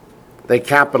baby, they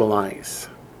capitalize.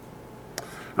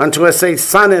 Unto us a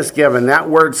son is given. That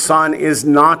word son is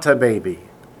not a baby.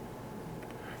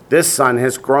 This son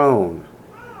has grown.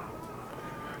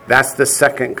 That's the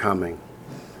second coming.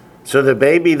 So the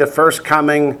baby, the first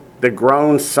coming, the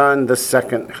grown son, the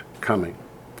second coming.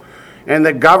 And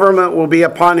the government will be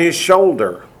upon his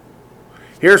shoulder.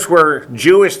 Here's where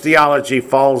Jewish theology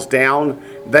falls down.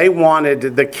 They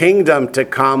wanted the kingdom to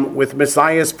come with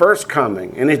Messiah's first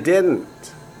coming, and it didn't.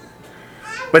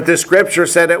 But the scripture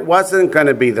said it wasn't going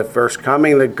to be the first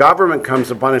coming. The government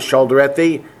comes upon his shoulder at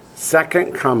the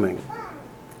second coming.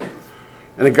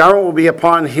 And the government will be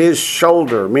upon his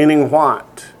shoulder, meaning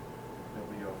what? He'll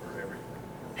be over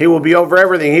everything. He will be over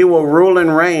everything. He will rule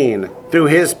and reign through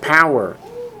his power.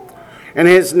 And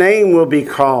his name will be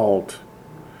called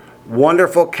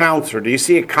Wonderful Counselor. Do you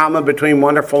see a comma between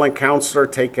wonderful and counselor?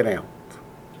 Take it out.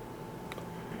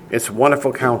 It's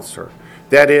Wonderful Counselor.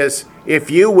 That is,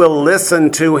 if you will listen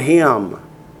to him,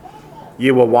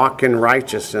 you will walk in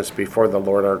righteousness before the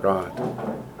Lord our God.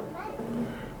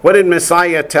 What did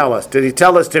Messiah tell us? Did he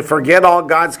tell us to forget all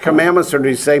God's commandments, or did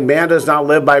he say man does not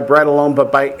live by bread alone,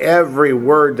 but by every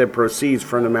word that proceeds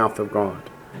from the mouth of God?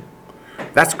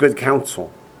 That's good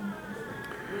counsel.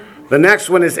 The next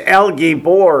one is El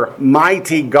Gibor,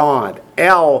 mighty God.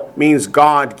 El means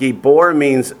God. Gibor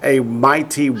means a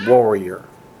mighty warrior.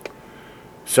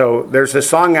 So there's a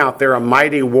song out there, a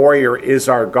mighty warrior is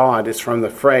our God. It's from the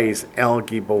phrase El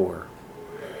Gibor.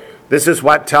 This is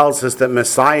what tells us that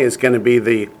Messiah is going to be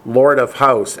the Lord of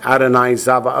hosts, Adonai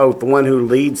Zavaoth, the one who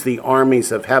leads the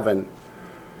armies of heaven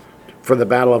for the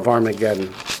battle of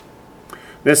Armageddon.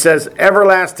 It says,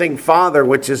 everlasting Father,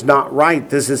 which is not right.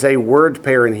 This is a word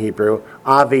pair in Hebrew.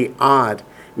 Avi Ad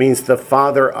means the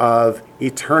Father of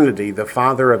eternity, the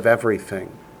Father of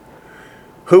everything.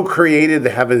 Who created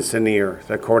the heavens and the earth,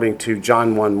 according to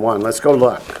John 1:1? Let's go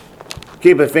look.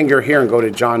 Keep a finger here and go to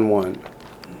John 1.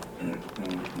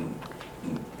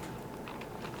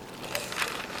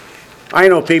 I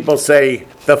know people say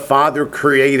the Father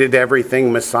created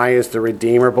everything, Messiah is the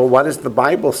Redeemer, but what does the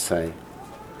Bible say?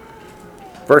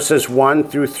 Verses 1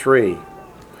 through 3.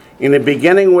 In the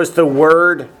beginning was the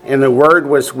Word, and the Word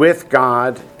was with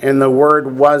God, and the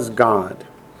Word was God.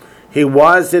 He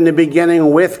was in the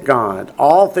beginning with God.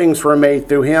 All things were made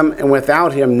through him, and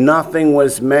without him nothing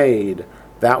was made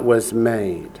that was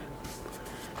made.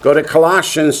 Go to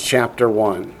Colossians chapter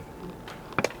 1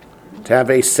 to have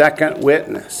a second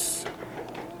witness.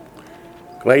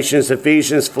 Galatians,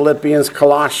 Ephesians, Philippians,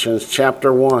 Colossians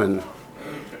chapter 1,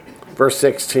 verse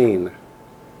 16.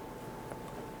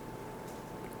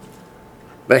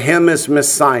 The him is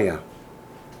Messiah.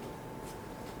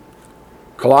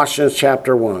 Colossians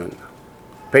chapter 1,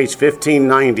 page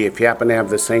 1590, if you happen to have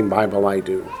the same Bible I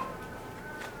do.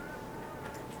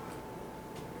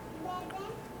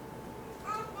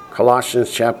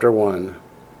 Colossians chapter 1,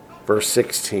 verse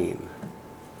 16.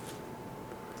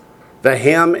 The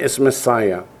him is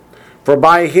Messiah. For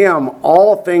by him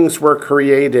all things were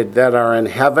created that are in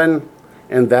heaven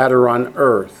and that are on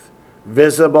earth,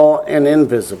 visible and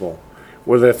invisible,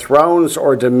 whether thrones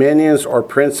or dominions or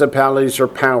principalities or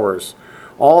powers.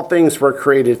 All things were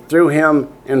created through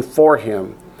him and for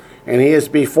him, and he is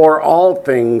before all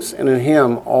things, and in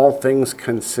him all things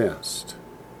consist.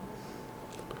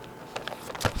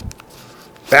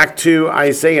 Back to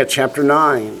Isaiah chapter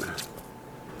 9.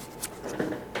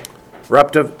 We're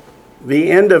up to the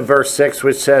end of verse 6,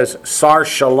 which says, Sar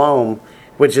Shalom,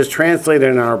 which is translated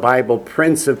in our Bible,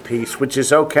 Prince of Peace, which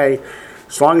is okay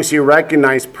as long as you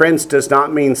recognize prince does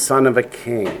not mean son of a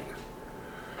king.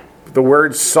 The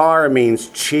word Sar means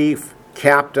chief,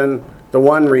 captain, the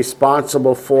one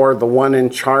responsible for, the one in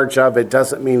charge of. It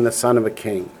doesn't mean the son of a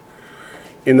king.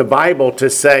 In the Bible, to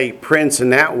say prince in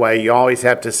that way, you always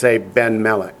have to say Ben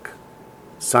Melech,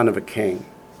 son of a king.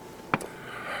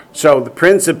 So the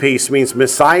Prince of Peace means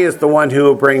Messiah is the one who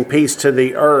will bring peace to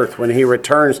the earth when he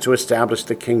returns to establish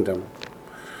the kingdom.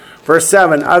 Verse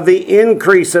 7, of the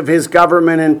increase of his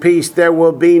government and peace there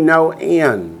will be no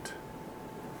end.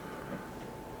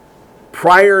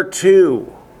 Prior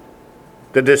to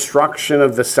the destruction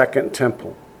of the second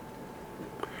temple,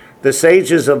 the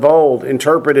sages of old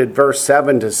interpreted verse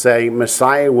 7 to say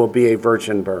Messiah will be a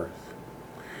virgin birth.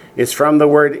 It's from the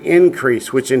word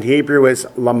increase, which in Hebrew is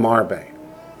lamarbe.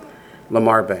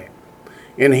 Lamarbe.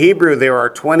 In Hebrew, there are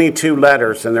 22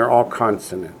 letters, and they're all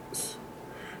consonants.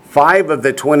 5 of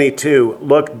the 22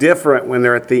 look different when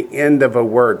they're at the end of a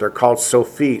word. They're called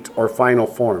sophit, or final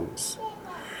forms.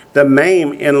 The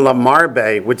mem in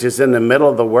lamarbe, which is in the middle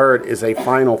of the word, is a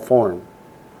final form.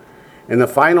 And the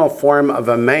final form of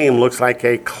a mem looks like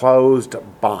a closed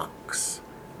box.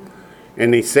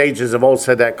 And the sages of old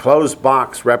said that closed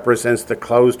box represents the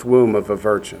closed womb of a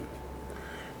virgin.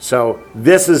 So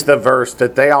this is the verse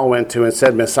that they all went to and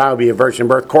said Messiah will be a virgin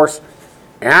birth. Of course,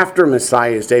 after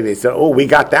Messiah's day, they said, oh, we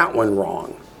got that one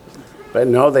wrong. But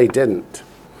no, they didn't.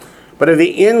 But of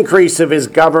the increase of his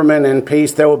government and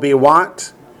peace, there will be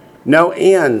what? No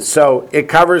end. So it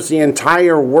covers the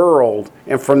entire world,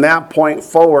 and from that point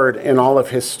forward in all of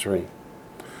history.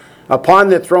 Upon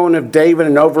the throne of David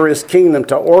and over his kingdom,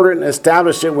 to order it and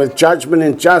establish it with judgment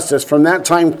and justice from that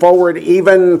time forward,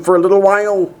 even for a little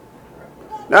while.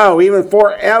 No, even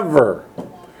forever.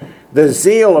 The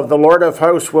zeal of the Lord of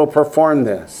hosts will perform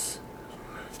this.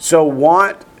 So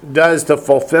what does the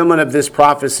fulfillment of this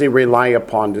prophecy rely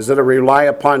upon? Does it rely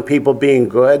upon people being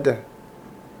good?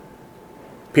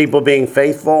 People being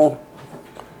faithful?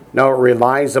 No, it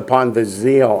relies upon the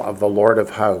zeal of the Lord of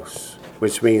hosts,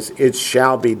 which means it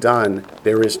shall be done.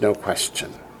 There is no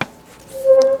question.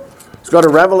 Let's go to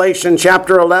Revelation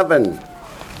chapter 11.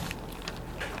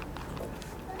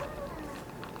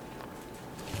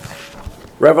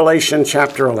 Revelation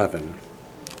chapter 11.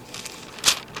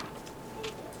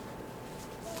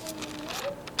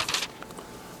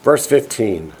 Verse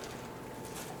 15.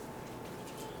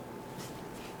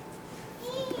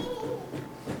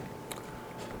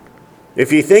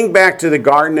 If you think back to the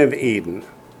Garden of Eden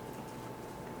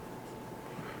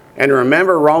and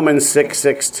remember Romans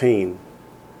 6:16,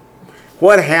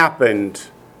 what happened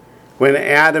when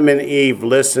Adam and Eve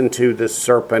listened to the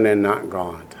serpent and not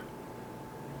God?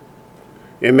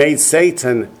 It made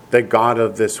Satan the god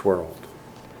of this world.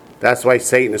 That's why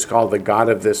Satan is called the god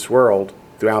of this world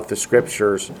throughout the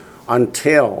scriptures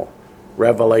until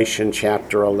Revelation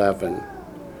chapter 11,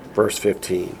 verse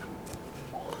 15.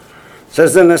 It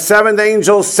says, and the seventh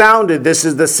angel sounded. This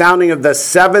is the sounding of the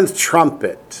seventh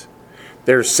trumpet.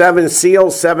 There's 7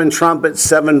 seals, 7 trumpets,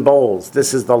 7 bowls.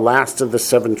 This is the last of the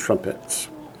 7 trumpets.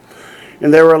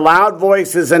 And there were loud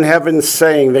voices in heaven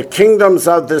saying, the kingdoms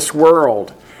of this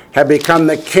world have become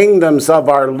the kingdoms of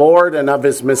our Lord and of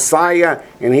his Messiah,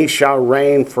 and he shall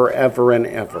reign forever and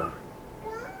ever.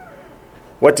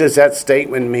 What does that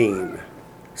statement mean?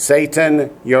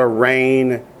 Satan, your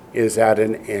reign is at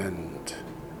an end.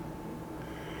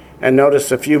 And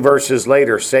notice a few verses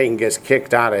later, Satan gets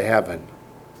kicked out of heaven.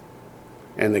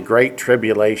 And the great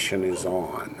tribulation is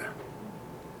on.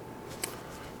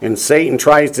 And Satan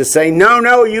tries to say,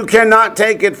 no, you cannot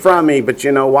take it from me. But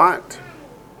you know what?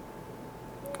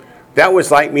 That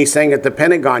was like me saying at the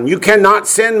Pentagon, you cannot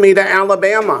send me to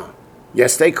Alabama.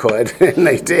 Yes, they could, and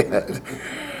they did.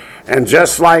 And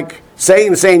just like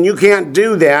Satan saying, you can't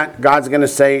do that, God's going to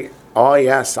say, oh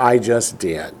yes, I just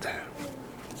did.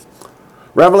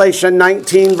 Revelation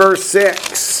 19, verse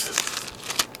 6.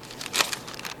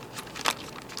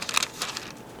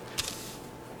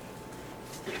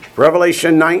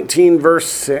 Revelation 19, verse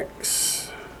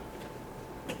 6.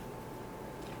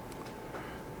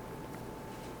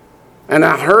 And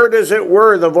I heard, as it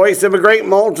were, the voice of a great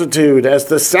multitude, as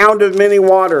the sound of many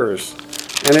waters,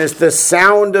 and as the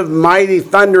sound of mighty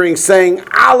thundering, saying,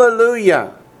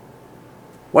 Hallelujah.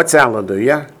 What's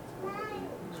hallelujah?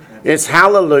 It's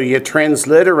hallelujah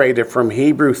transliterated from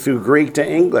Hebrew through Greek to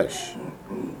English.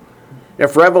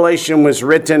 If Revelation was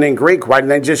written in Greek, why didn't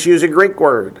they just use a Greek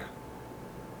word?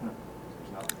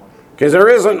 Because there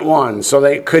isn't one, so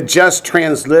they could just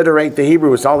transliterate the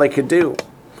Hebrew. It's all they could do.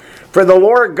 For the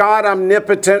Lord God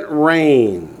omnipotent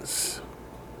reigns.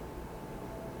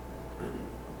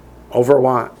 Over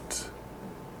what?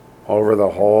 Over the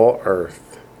whole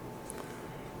earth.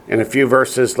 And a few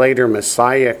verses later,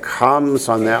 Messiah comes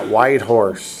on that white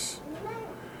horse.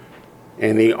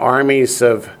 And the armies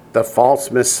of the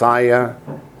false Messiah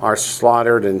are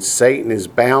slaughtered and Satan is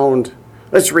bound.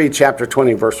 Let's read chapter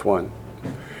 20, verse 1.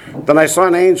 Then I saw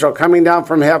an angel coming down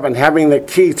from heaven, having the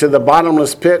key to the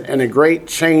bottomless pit and a great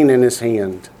chain in his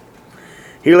hand.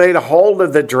 He laid hold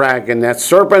of the dragon, that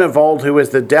serpent of old, who is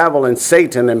the devil and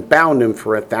Satan, and bound him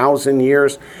for 1,000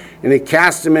 years. And he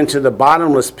cast him into the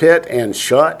bottomless pit and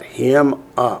shut him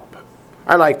up.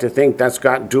 I like to think that's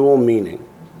got dual meaning.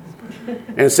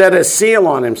 And set a seal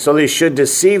on him, so he should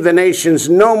deceive the nations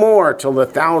no more till the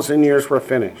 1,000 years were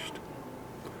finished.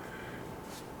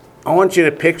 I want you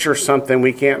to picture something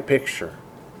we can't picture.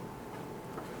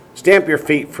 Stamp your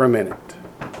feet for a minute.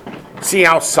 See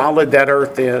how solid that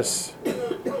earth is?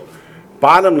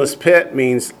 Bottomless pit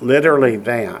means literally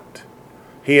that.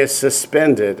 He is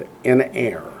suspended in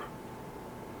air.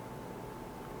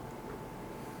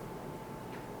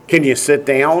 Can you sit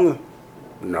down?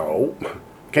 Nope.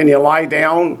 Can you lie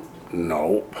down?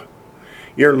 Nope.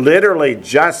 You're literally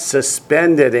just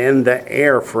suspended in the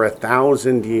air for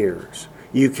 1,000 years.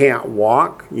 You can't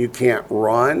walk, you can't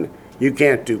run, you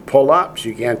can't do pull-ups,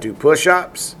 you can't do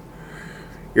push-ups.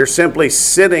 You're simply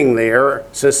sitting there,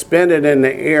 suspended in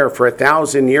the air for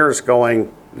 1,000 years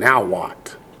going, now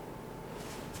what?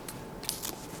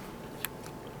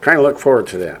 Kind of look forward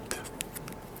to that.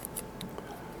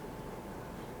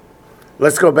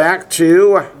 Let's go back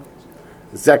to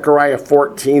Zechariah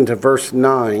 14 to verse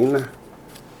 9.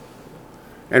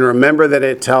 And remember that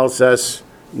it tells us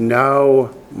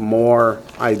no more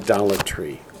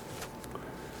idolatry.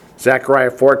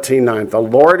 Zechariah 14:9. The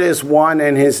Lord is one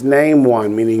and his name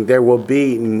one, meaning there will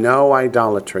be no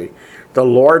idolatry. The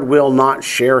Lord will not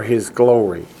share his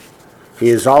glory. He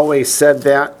has always said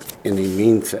that, and he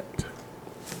means it.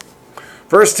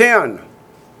 Verse 10.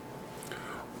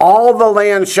 All the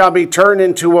land shall be turned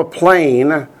into a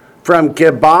plain from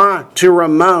Geba to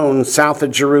Ramon, south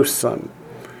of Jerusalem.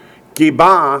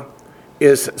 Geba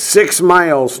is 6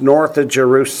 miles north of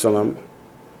Jerusalem,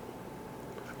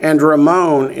 and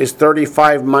Ramon is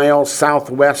 35 miles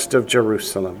southwest of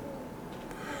Jerusalem.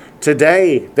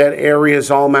 Today, that area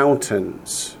is all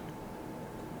mountains.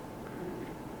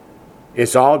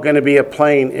 It's all going to be a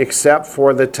plain except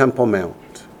for the Temple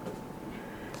Mount.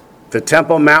 The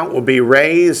Temple Mount will be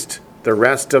raised, the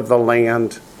rest of the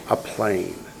land a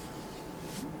plain.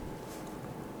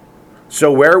 So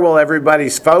where will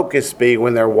everybody's focus be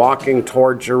when they're walking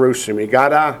toward Jerusalem? You got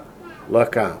to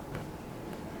look up.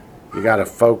 You got to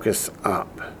focus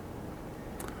up.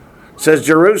 It says,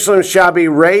 Jerusalem shall be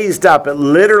raised up. It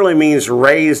literally means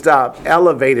raised up,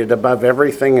 elevated above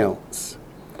everything else,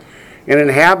 and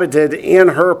inhabited in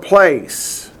her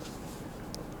place.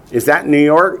 Is that New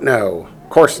York? No, of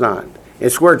course not.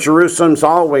 It's where Jerusalem's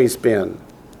always been.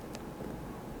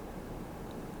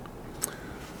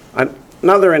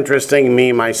 Another interesting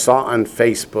meme I saw on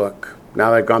Facebook,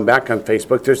 now that I've gone back on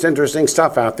Facebook, there's interesting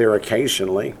stuff out there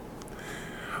occasionally,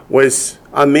 was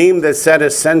a meme that said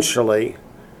essentially,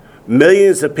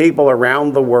 millions of people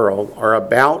around the world are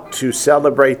about to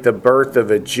celebrate the birth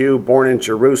of a Jew born in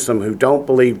Jerusalem who don't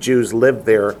believe Jews lived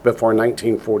there before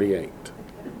 1948.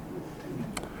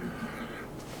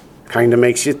 Kind of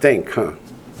makes you think, huh?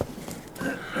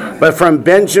 But from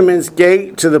Benjamin's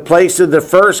gate to the place of the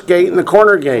first gate and the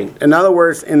corner gate. In other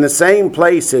words, in the same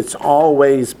place it's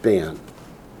always been.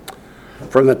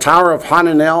 From the Tower of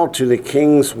Hananel to the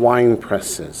king's wine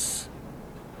presses.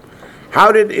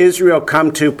 How did Israel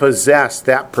come to possess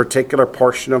that particular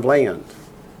portion of land?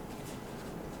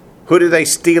 Who did they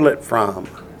steal it from?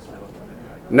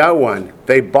 No one.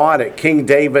 They bought it. King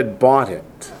David bought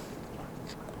it.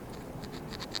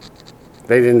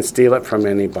 They didn't steal it from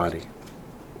anybody.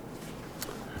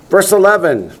 Verse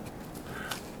 11.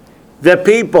 The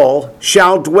people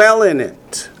shall dwell in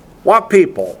it. What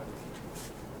people?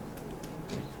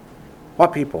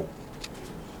 What people?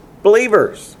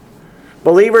 Believers.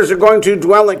 Believers are going to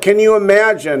dwell in. Can you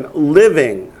imagine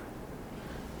living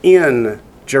in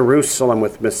Jerusalem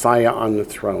with Messiah on the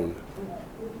throne?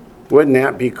 Wouldn't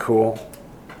that be cool?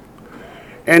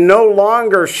 And no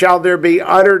longer shall there be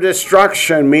utter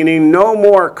destruction, meaning no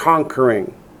more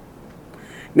conquering.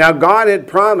 Now God had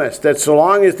promised that so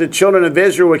long as the children of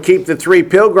Israel would keep the 3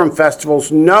 pilgrim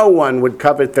festivals, no one would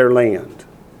covet their land,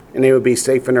 and they would be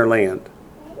safe in their land.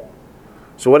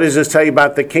 So what does this tell you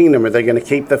about the kingdom? Are they going to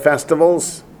keep the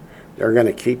festivals? They're going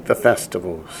to keep the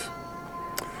festivals.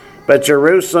 But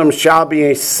Jerusalem shall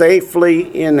be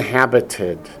safely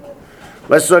inhabited.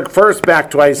 Let's look first back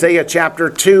to Isaiah chapter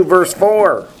 2, verse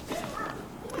 4.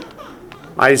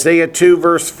 Isaiah 2,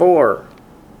 verse 4.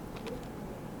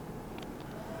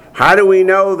 How do we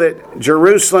know that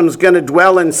Jerusalem's going to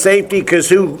dwell in safety? Because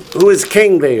who is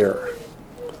king there?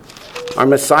 Our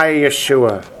Messiah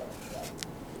Yeshua.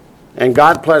 And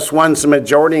God plus one's the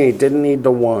majority, and he didn't need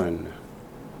the one.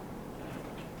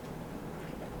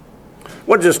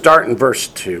 We'll just start in verse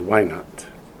 2. Why not?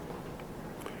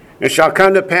 It shall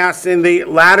come to pass in the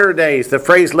latter days. The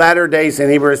phrase latter days in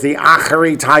Hebrew is the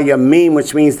Acharit HaYamim,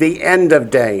 which means the end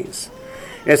of days.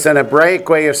 It's an Hebraic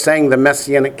way of saying the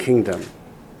Messianic kingdom.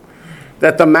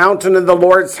 That the mountain of the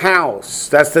Lord's house,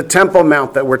 that's the Temple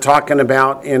Mount that we're talking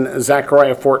about in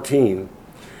Zechariah 14,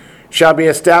 shall be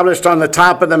established on the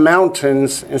top of the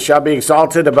mountains and shall be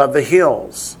exalted above the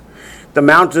hills. The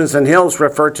mountains and hills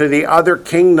refer to the other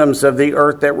kingdoms of the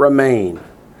earth that remain.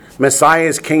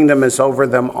 Messiah's kingdom is over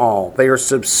them all. They are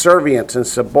subservient and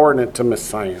subordinate to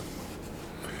Messiah.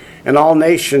 And all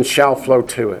nations shall flow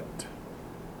to it.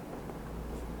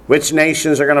 Which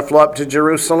nations are going to flow up to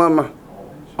Jerusalem?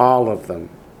 All of them.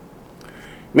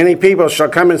 Many people shall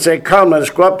come and say, come, let us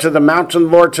go up to the mountain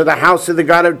of the Lord, to the house of the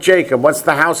God of Jacob. What's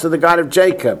the house of the God of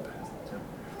Jacob?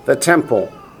 The temple.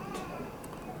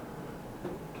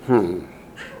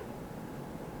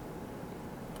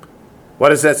 What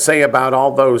does that say about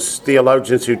all those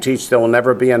theologians who teach there will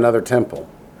never be another temple?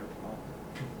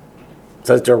 It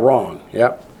says they're wrong.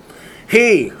 Yep.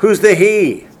 He, who's the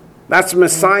he? That's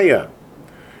Messiah.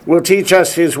 Will teach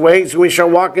us his ways, and we shall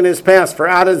walk in his paths. For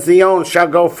out of Zion shall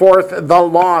go forth the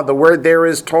law. The word there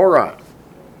is Torah.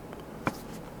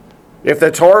 If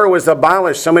the Torah was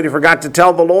abolished, somebody forgot to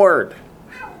tell the Lord,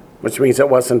 which means it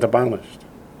wasn't abolished.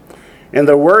 And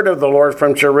the word of the Lord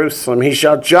from Jerusalem, he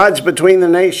shall judge between the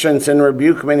nations and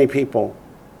rebuke many people.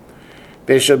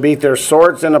 They shall beat their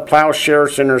swords into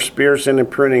plowshares and their spears into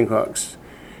pruning hooks.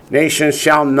 Nation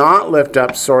shall not lift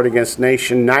up sword against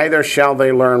nation, neither shall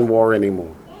they learn war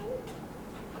anymore.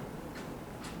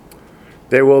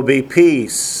 There will be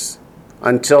peace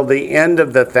until the end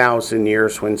of the 1,000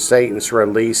 years when Satan's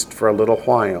released for a little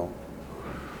while.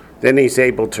 Then he's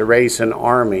able to raise an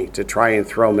army to try and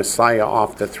throw Messiah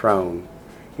off the throne.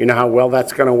 You know how well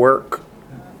that's going to work?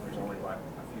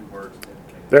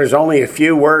 There's only a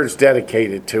few words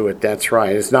dedicated to it, that's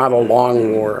right. It's not a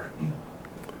long war.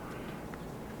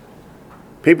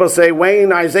 People say,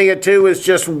 Wayne, Isaiah 2 is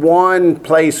just one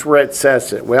place where it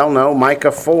says it. Well, no,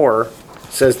 Micah 4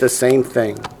 says the same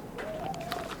thing.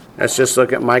 Let's just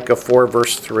look at Micah 4,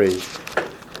 verse 3.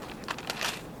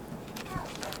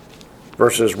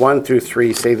 Verses 1 through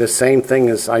 3 say the same thing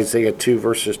as Isaiah 2,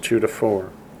 verses 2 to 4.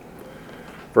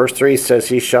 Verse 3 says,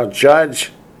 he shall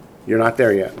judge. You're not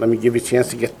there yet. Let me give you a chance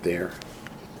to get there.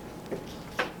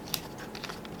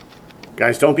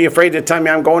 Guys, don't be afraid to tell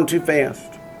me I'm going too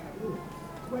fast.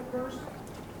 What verse?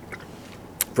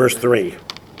 Verse 3.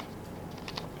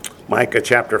 Micah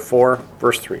chapter 4,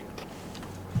 verse 3.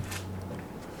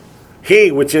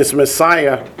 He, which is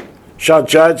Messiah, shall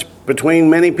judge between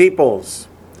many peoples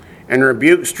and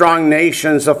rebuke strong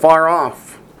nations afar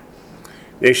off.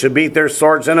 They shall beat their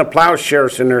swords into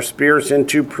plowshares and their spears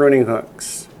into pruning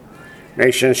hooks.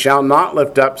 Nation shall not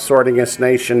lift up sword against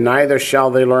nation, neither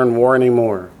shall they learn war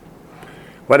anymore.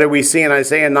 What did we see in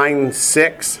Isaiah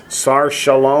 9:6? Sar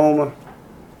Shalom,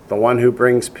 the one who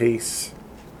brings peace.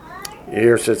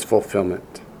 Here's its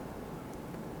fulfillment.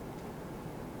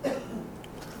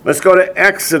 Let's go to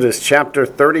Exodus chapter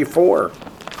 34.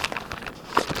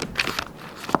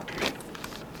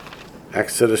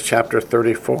 Exodus chapter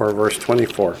 34, verse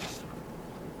 24.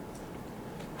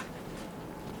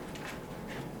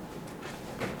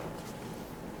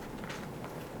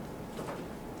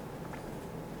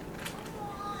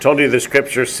 Told you the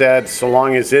scripture said, so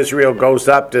long as Israel goes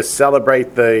up to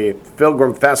celebrate the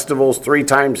pilgrim festivals 3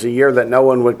 times a year, that no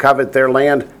one would covet their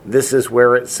land. This is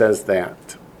where it says that.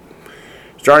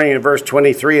 Starting in verse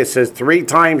 23, it says, 3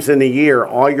 times in a year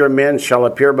all your men shall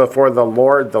appear before the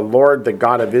Lord, the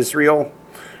God of Israel.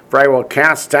 For I will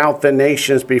cast out the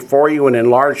nations before you and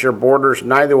enlarge your borders.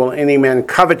 Neither will any man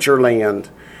covet your land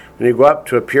when you go up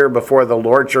to appear before the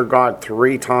Lord your God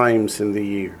 3 times in the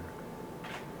year.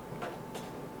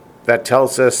 That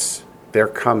tells us they're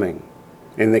coming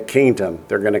in the kingdom.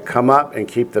 They're going to come up and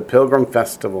keep the pilgrim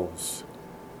festivals.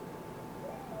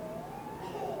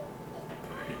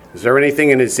 Is there anything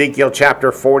in Ezekiel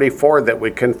chapter 44 that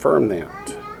would confirm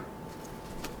that?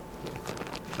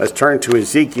 Let's turn to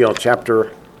Ezekiel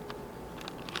chapter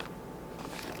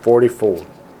 44.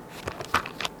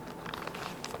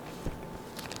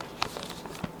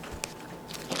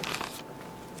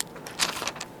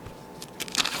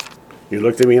 You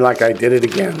looked at me like I did it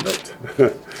again,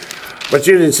 but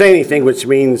you didn't say anything, which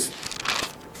means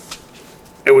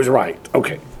it was right.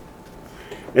 Okay.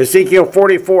 Ezekiel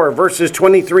 44, verses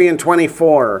 23 and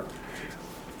 24.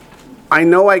 I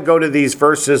know I go to these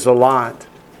verses a lot,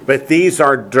 but these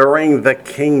are during the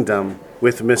kingdom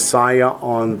with Messiah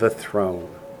on the throne.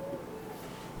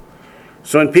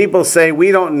 So when people say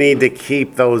we don't need to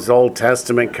keep those Old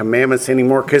Testament commandments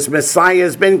anymore because Messiah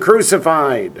has been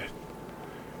crucified.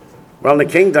 Well, in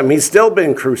the kingdom, he's still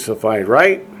been crucified,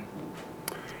 right?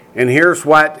 And here's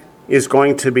what is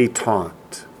going to be taught.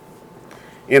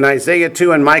 In Isaiah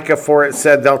 2 and Micah 4, it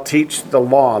said they'll teach the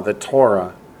law, the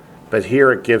Torah. But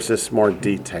here it gives us more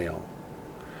detail.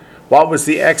 What was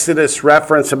the Exodus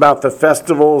reference about the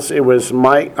festivals? It was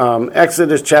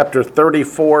Exodus chapter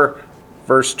 34,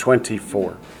 verse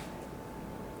 24.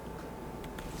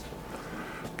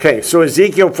 Okay, so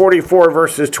Ezekiel 44,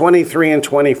 verses 23 and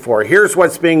 24. Here's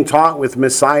what's being taught with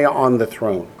Messiah on the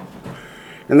throne.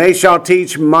 And they shall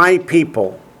teach my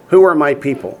people. Who are my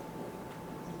people?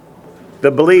 The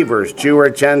believers, Jew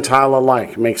or Gentile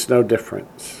alike, makes no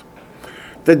difference.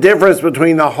 The difference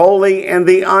between the holy and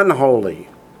the unholy,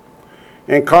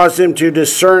 and cause them to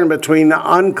discern between the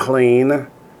unclean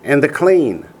and the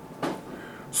clean.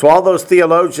 So all those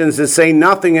theologians that say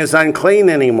nothing is unclean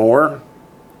anymore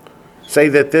say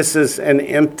that this is an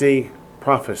empty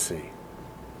prophecy.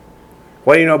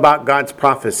 What do you know about God's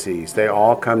prophecies? They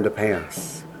all come to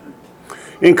pass.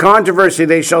 In controversy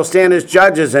they shall stand as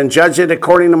judges and judge it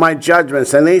according to my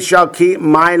judgments, and they shall keep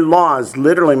my laws,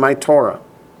 literally my Torah,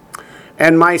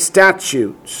 and my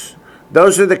statutes.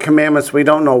 Those are the commandments. We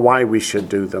don't know why we should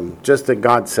do them, just that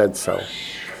God said so.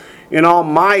 In all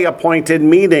my appointed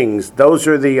meetings, those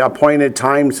are the appointed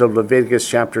times of Leviticus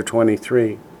chapter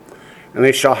 23. And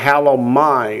they shall hallow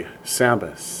my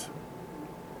Sabbaths.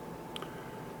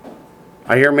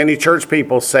 I hear many church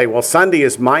people say, well, Sunday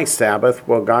is my Sabbath.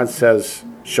 Well, God says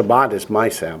Shabbat is my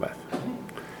Sabbath.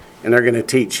 And they're going to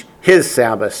teach his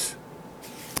Sabbaths,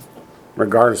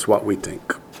 regardless of what we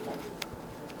think.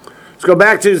 Let's go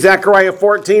back to Zechariah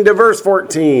 14 to verse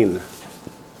 14.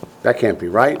 That can't be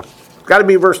right. It's got to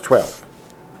be verse 12.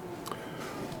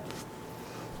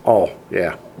 Oh,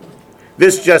 yeah.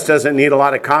 This just doesn't need a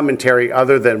lot of commentary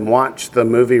other than watch the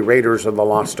movie Raiders of the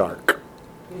Lost Ark.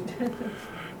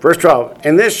 Verse 12,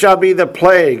 and this shall be the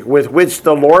plague with which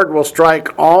the Lord will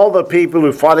strike all the people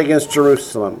who fought against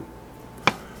Jerusalem.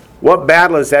 What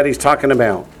battle is that he's talking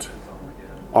about?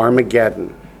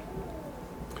 Armageddon.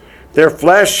 Their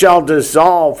flesh shall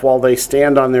dissolve while they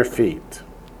stand on their feet.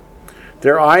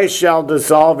 Their eyes shall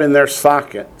dissolve in their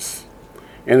sockets,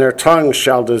 and their tongues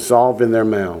shall dissolve in their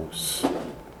mouths.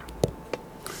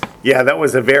 Yeah, that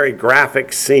was a very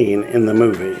graphic scene in the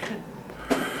movie.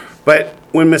 But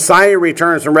when Messiah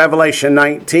returns in Revelation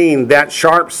 19, that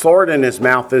sharp sword in his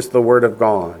mouth is the word of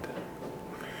God.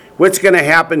 What's going to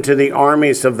happen to the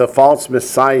armies of the false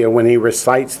Messiah when he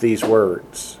recites these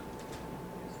words?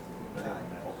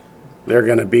 They're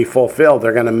going to be fulfilled.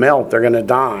 They're going to melt. They're going to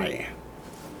die.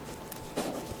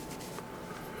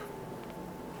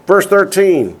 Verse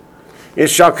 13, it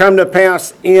shall come to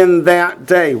pass in that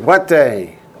day. What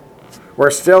day? We're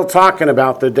still talking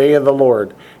about the day of the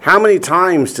Lord. How many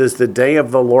times does the day of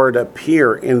the Lord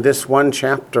appear in this one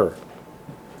chapter?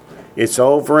 It's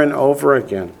over and over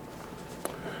again.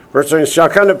 Verse 13, it shall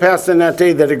come to pass in that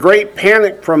day that a great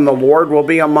panic from the Lord will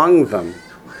be among them.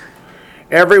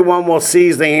 Everyone will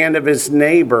seize the hand of his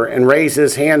neighbor and raise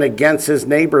his hand against his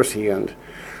neighbor's hand.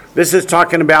 This is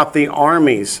talking about the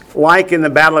armies, like in the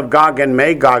Battle of Gog and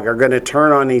Magog, are going to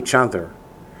turn on each other.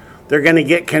 They're going to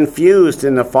get confused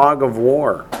in the fog of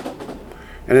war.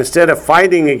 And instead of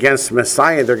fighting against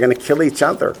Messiah, they're going to kill each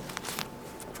other.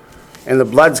 And the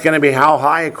blood's going to be how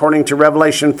high according to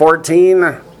Revelation 14?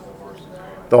 The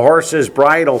horse's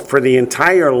bridle for the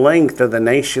entire length of the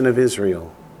nation of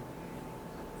Israel.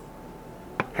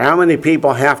 How many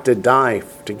people have to die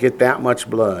to get that much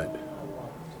blood?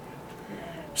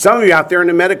 Some of you out there in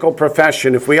the medical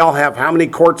profession, if we all have how many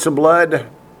quarts of blood?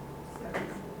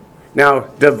 Now,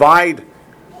 divide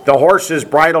the horse's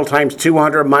bridle times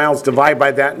 200 miles, divide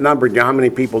by that number. Do you know how many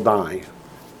people die?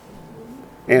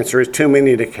 Answer is too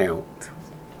many to count.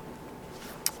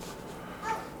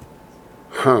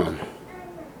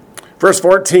 Verse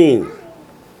 14.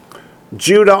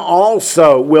 Judah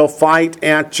also will fight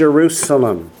at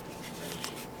Jerusalem.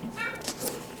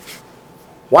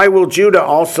 Why will Judah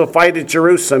also fight at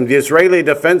Jerusalem? The Israeli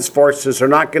defense forces are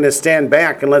not going to stand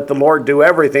back and let the Lord do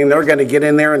everything. They're going to get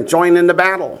in there and join in the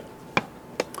battle.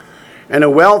 And the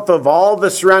wealth of all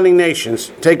the surrounding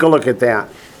nations, take a look at that.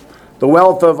 The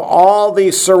wealth of all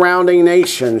these surrounding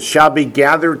nations shall be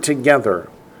gathered together.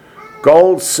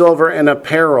 Gold, silver, and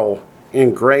apparel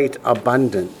in great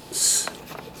abundance.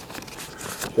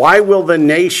 Why will the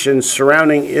nations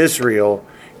surrounding Israel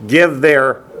give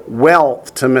their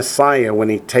wealth to Messiah when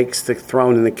he takes the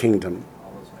throne in the kingdom?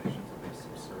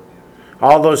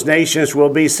 All those nations will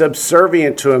be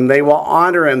subservient to him. They will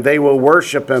honor him. They will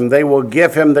worship him. They will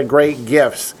give him the great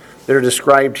gifts that are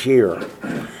described here.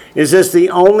 Is this the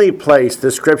only place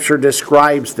the scripture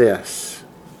describes this?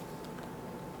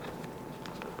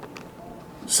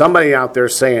 Somebody out there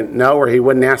saying no, or he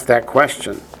wouldn't ask that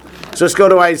question. So let's go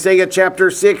to Isaiah chapter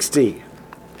 60.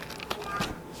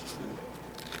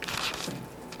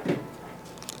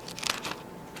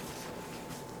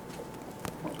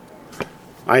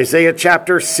 Isaiah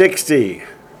chapter 60.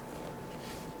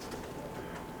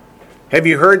 Have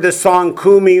you heard the song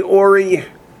Kumi Ori?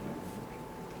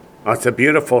 Oh, it's a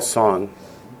beautiful song.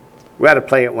 We ought to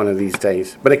play it one of these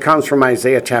days. But it comes from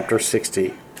Isaiah chapter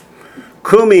 60.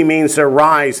 Kumi means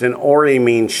arise and Ori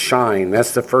means shine.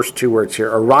 That's the first two words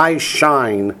here. Arise,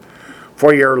 shine,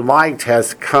 for your light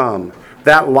has come.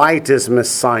 That light is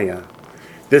Messiah.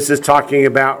 This is talking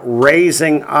about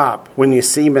raising up when you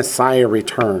see Messiah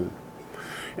return.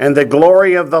 And the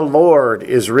glory of the Lord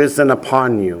is risen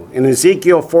upon you. In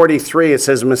Ezekiel 43, it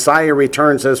says Messiah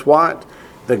returns as what?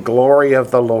 The glory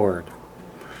of the Lord.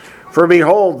 For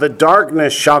behold, the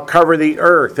darkness shall cover the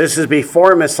earth. This is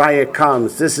before Messiah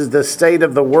comes. This is the state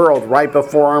of the world right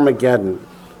before Armageddon.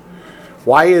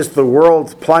 Why is the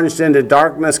world plunged into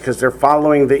darkness? Because they're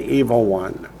following the evil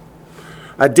one.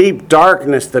 A deep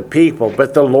darkness, the people,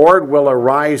 but the Lord will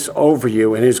arise over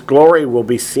you, and his glory will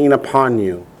be seen upon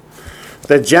you.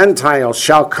 The Gentiles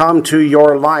shall come to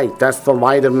your light. That's the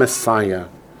light of Messiah.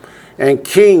 And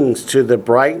kings to the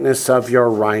brightness of your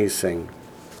rising.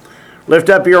 Lift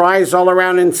up your eyes all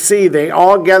around and see. They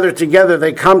all gather together.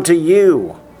 They come to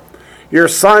you. Your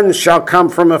sons shall come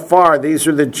from afar. These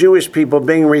are the Jewish people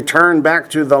being returned back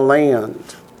to the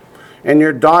land. And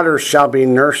your daughters shall be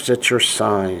nursed at your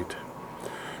side.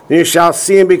 You shall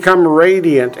see and become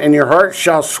radiant, and your heart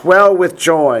shall swell with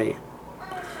joy.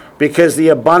 Because the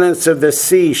abundance of the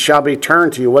sea shall be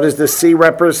turned to you. What does the sea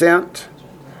represent?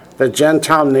 The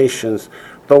Gentile nations.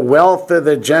 The wealth of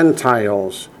the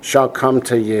Gentiles shall come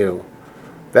to you.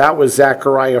 That was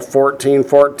Zechariah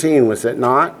 14:14, was it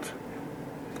not?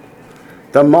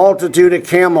 The multitude of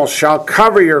camels shall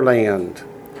cover your land.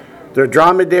 The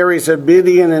dromedaries of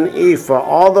Midian and Ephah,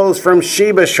 all those from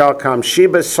Sheba shall come.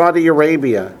 Sheba, Saudi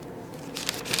Arabia.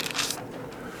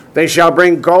 They shall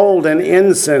bring gold and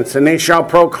incense, and they shall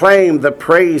proclaim the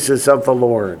praises of the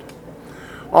Lord.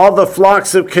 All the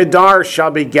flocks of Kedar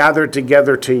shall be gathered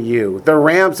together to you. The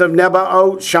rams of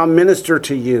Nebaioth shall minister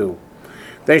to you.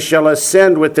 They shall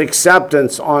ascend with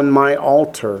acceptance on my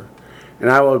altar, and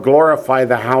I will glorify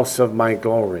the house of my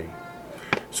glory.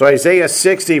 So Isaiah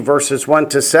 60 verses 1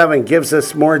 to 7 gives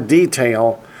us more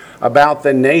detail about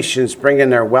the nations bringing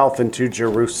their wealth into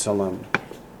Jerusalem.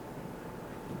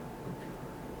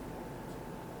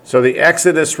 So the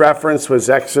Exodus reference was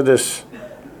Exodus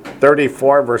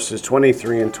 34 verses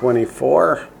 23 and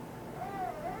 24.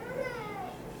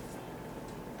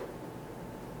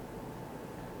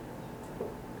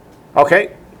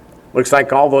 Okay, looks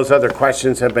like all those other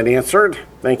questions have been answered.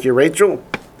 Thank you, Rachel.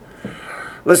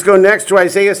 Let's go next to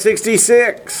Isaiah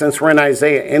 66, since we're in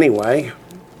Isaiah anyway.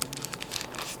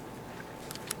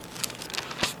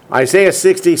 Isaiah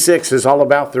 66 is all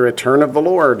about the return of the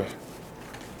Lord.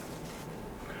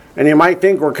 And you might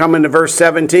think we're coming to verse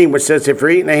 17, which says, if you're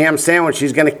eating a ham sandwich,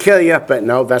 he's going to kill you. But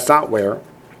no, that's not where.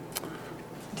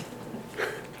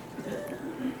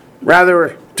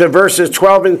 Rather, to verses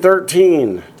 12 and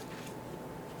 13.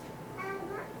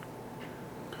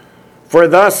 For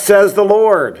thus says the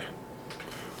Lord,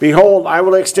 behold, I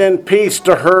will extend peace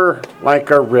to her like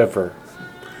a river,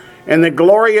 and the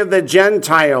glory of the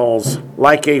Gentiles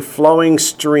like a flowing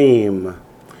stream.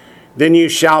 Then you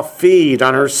shall feed,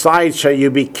 on her side shall you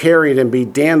be carried, and be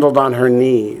dandled on her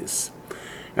knees.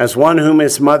 As one whom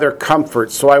his mother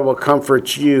comforts, so I will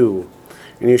comfort you,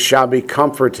 and you shall be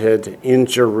comforted in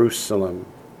Jerusalem.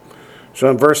 So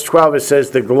in verse 12 it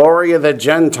says, the glory of the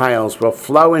Gentiles will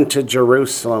flow into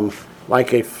Jerusalem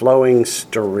like a flowing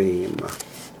stream.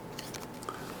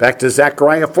 Back to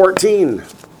Zechariah 14.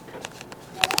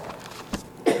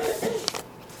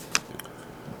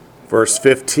 Verse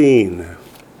 15.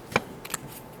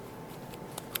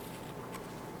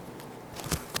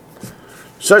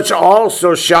 Such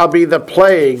also shall be the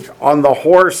plague on the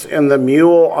horse and the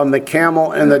mule, on the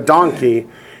camel and the donkey,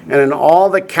 and in all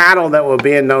the cattle that will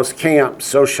be in those camps,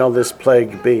 so shall this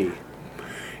plague be.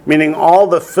 Meaning all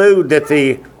the food that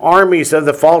the armies of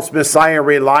the false Messiah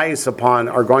relies upon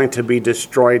are going to be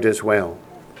destroyed as well.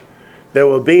 There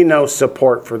will be no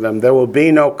support for them. There will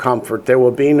be no comfort. There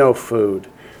will be no food.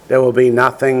 There will be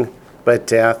nothing but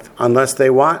death unless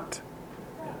they what?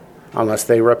 Unless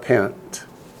they repent.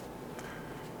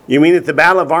 You mean at the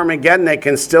Battle of Armageddon they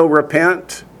can still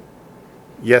repent?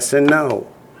 Yes and no.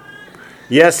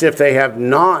 Yes, if they have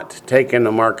not taken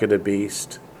the mark of the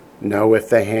beast. No, if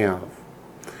they have.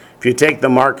 If you take the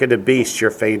mark of the beast,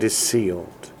 your fate is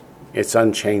sealed. It's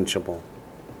unchangeable.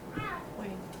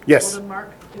 Wayne, Yes.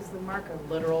 well, is the mark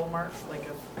a literal mark, like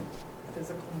a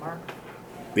physical mark?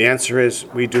 The answer is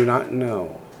we do not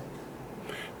know.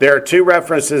 There are two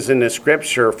references in the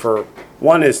scripture for,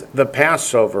 one is the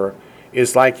Passover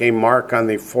is like a mark on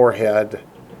the forehead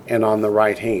and on the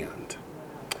right hand.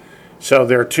 So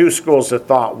there are two schools of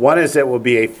thought. One is it will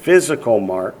be a physical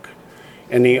mark,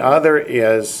 and the other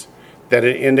is that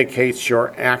it indicates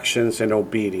your actions and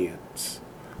obedience.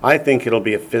 I think it'll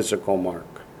be a physical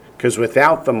mark, because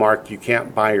without the mark you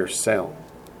can't buy or sell.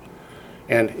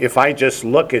 And if I just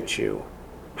look at you,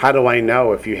 how do I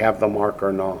know if you have the mark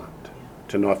or not?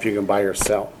 To know if you can buy or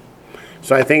sell.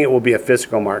 So I think it will be a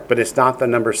physical mark, but it's not the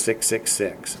number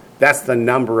 666. That's the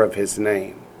number of his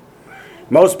name.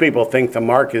 Most people think the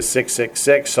mark is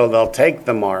 666, so they'll take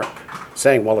the mark,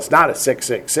 saying, well, it's not a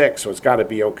 666, so it's got to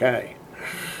be okay.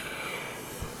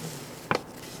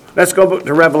 Let's go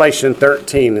to Revelation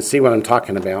 13 and see what I'm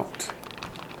talking about.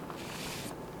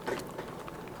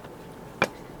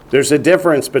 There's a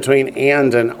difference between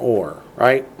and or,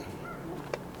 right?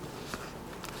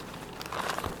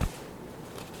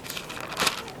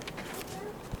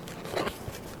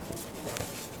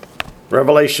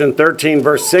 Revelation 13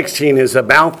 verse 16 is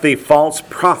about the false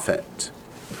prophet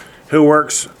who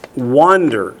works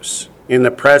wonders in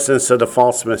the presence of the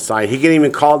false Messiah. He can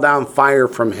even call down fire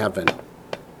from heaven.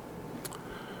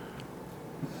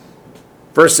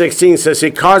 Verse 16 says,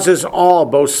 he causes all,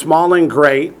 both small and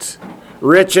great,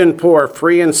 rich and poor,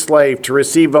 free and slave, to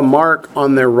receive a mark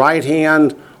on their right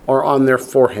hand or on their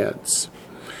foreheads,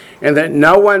 and that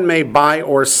no one may buy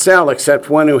or sell except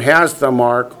one who has the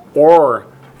mark or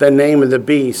the name of the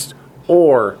beast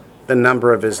or the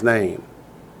number of his name.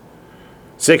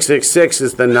 666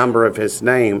 is the number of his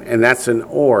name, and that's an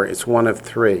or. It's one of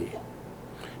three.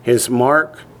 His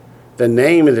mark, the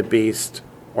name of the beast,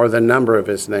 or the number of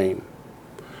his name.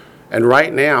 And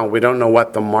right now, we don't know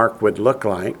what the mark would look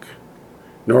like,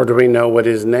 nor do we know what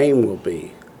his name will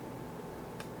be.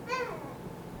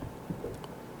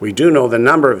 We do know the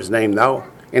number of his name, though,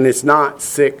 and it's not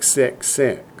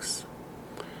 666.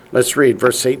 Let's read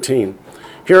verse 18.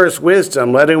 Here is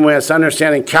wisdom. Let him who has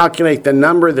understanding calculate the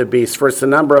number of the beast, for it's the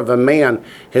number of a man.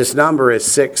 His number is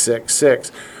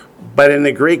 666. But in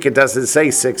the Greek, it doesn't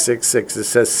say 666. It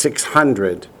says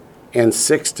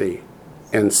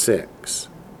 666.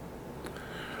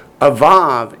 A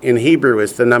vav in Hebrew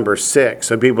is the number 6.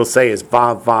 So people say it's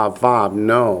vav, vav, vav.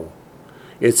 No.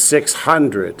 It's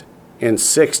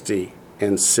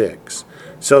 666.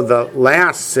 So the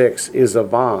last 6 is a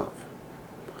vav.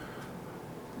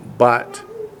 But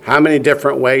how many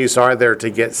different ways are there to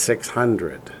get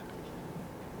 600?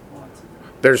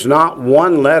 There's not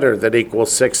one letter that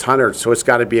equals 600, so it's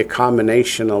got to be a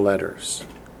combination of letters.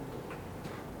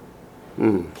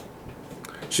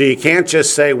 So you can't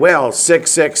just say, well,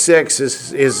 666,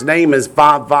 his name is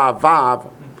Vav, Vav,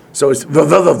 Vav, so it's Vav,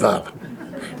 Vav, Vav.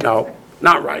 No,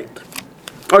 not right.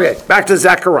 Okay, back to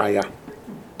Zechariah.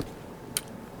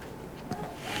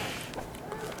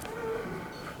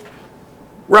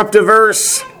 We're up to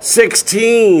verse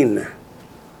 16.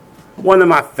 One of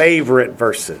my favorite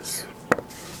verses.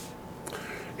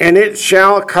 And it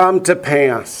shall come to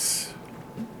pass.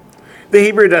 The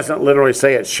Hebrew doesn't literally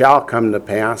say it shall come to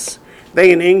pass.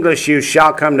 They in English use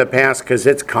shall come to pass because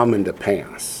it's coming to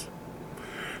pass.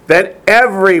 That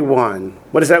everyone,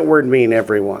 what does that word mean,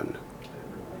 everyone?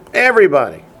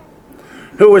 Everybody.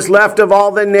 Who was left of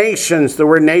all the nations, the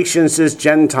word nations is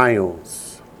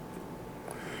Gentiles,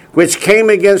 which came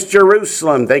against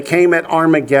Jerusalem. They came at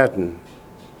Armageddon.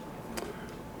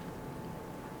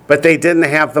 But they didn't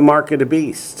have the mark of the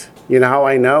beast. You know how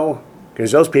I know?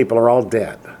 Because those people are all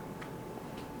dead.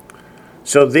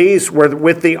 So these were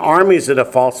with the armies of the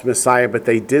false Messiah, but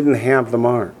they didn't have the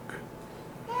mark.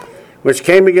 Which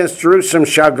came against Jerusalem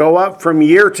shall go up from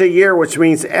year to year, which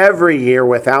means every year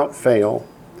without fail,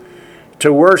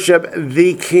 to worship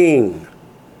the King.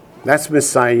 That's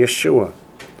Messiah Yeshua.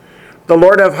 The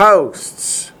Lord of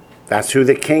hosts. That's who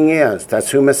the King is.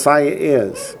 That's who Messiah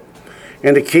is.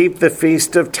 And to keep the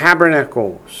Feast of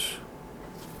Tabernacles.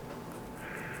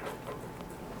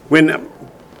 When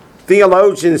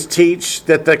theologians teach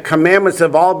that the commandments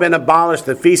have all been abolished,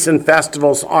 the feasts and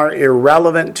festivals are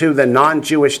irrelevant to the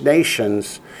non-Jewish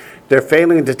nations, they're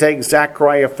failing to take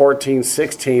Zechariah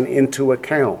 14:16 into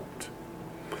account,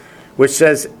 which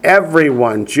says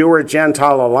everyone, Jew or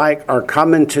Gentile alike, are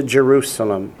coming to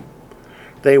Jerusalem.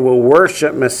 They will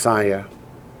worship Messiah,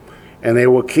 and they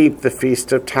will keep the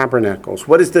Feast of Tabernacles.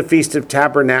 What does the Feast of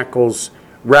Tabernacles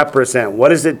represent? What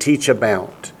does it teach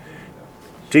about?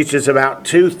 It teaches about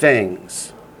two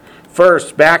things.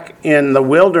 First, back in the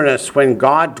wilderness when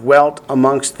God dwelt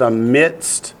amongst the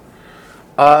midst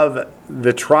of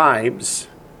the tribes,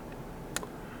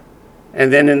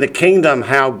 and then in the kingdom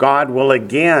how God will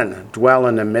again dwell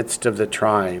in the midst of the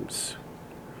tribes.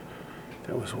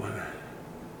 That was one.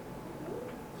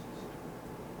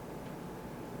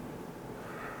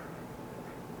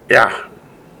 Yeah.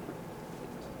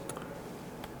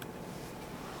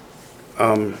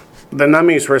 The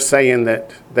Nummies were saying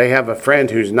that they have a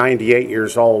friend who's 98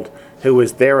 years old who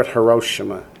was there at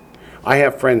Hiroshima. I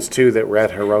have friends too that were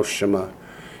at Hiroshima.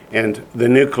 And the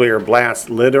nuclear blast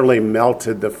literally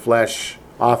melted the flesh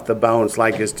off the bones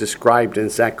like is described in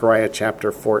Zechariah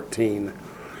chapter 14.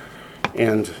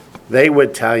 And they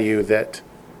would tell you that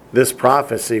this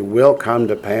prophecy will come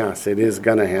to pass. It is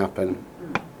going to happen.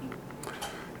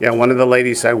 Yeah, one of the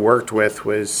ladies I worked with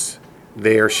was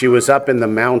there. She was up in the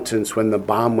mountains when the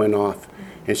bomb went off,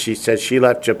 and she said she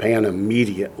left Japan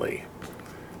immediately,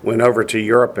 went over to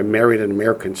Europe and married an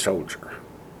American soldier.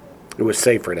 It was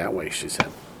safer that way, she said.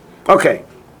 Okay.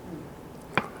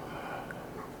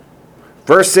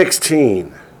 Verse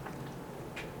 16.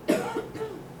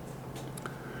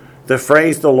 The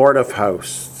phrase the Lord of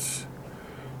hosts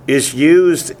is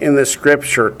used in the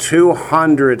scripture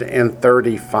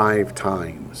 235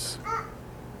 times.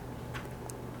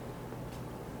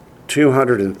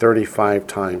 235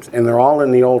 times. And they're all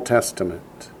in the Old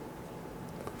Testament.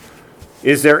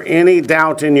 Is there any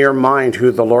doubt in your mind who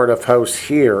the Lord of hosts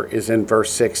here is in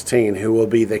verse 16, who will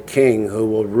be the king, who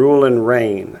will rule and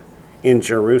reign in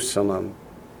Jerusalem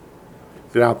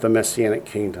throughout the Messianic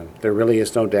kingdom? There really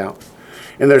is no doubt.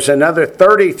 And there's another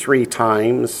 33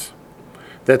 times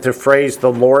that the phrase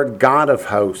the Lord God of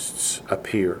hosts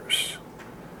appears.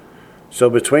 So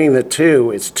between the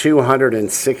two, it's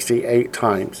 268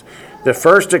 times. The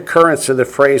first occurrence of the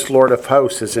phrase Lord of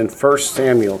hosts is in 1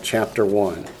 Samuel chapter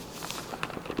 1.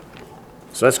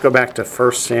 So let's go back to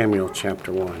 1 Samuel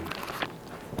chapter 1.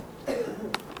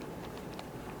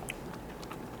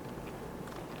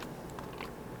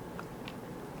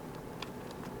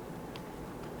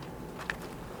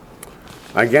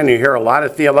 Again, you hear a lot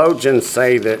of theologians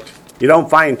say that you don't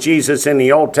find Jesus in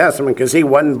the Old Testament because he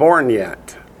wasn't born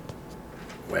yet.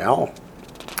 Well,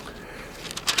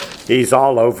 he's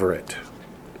all over it.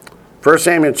 1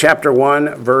 Samuel chapter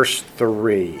 1, verse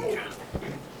 3.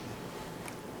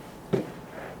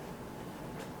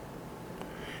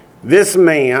 This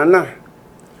man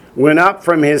went up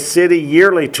from his city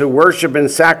yearly to worship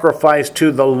and sacrifice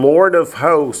to the Lord of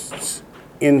hosts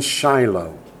in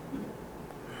Shiloh.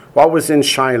 What was in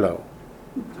Shiloh?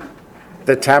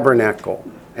 The tabernacle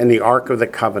and the Ark of the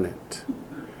Covenant.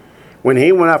 When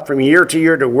he went up from year to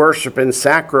year to worship and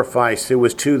sacrifice, it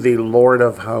was to the Lord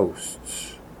of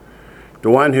hosts, the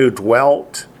one who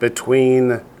dwelt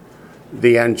between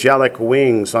the angelic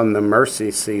wings on the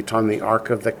mercy seat on the Ark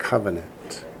of the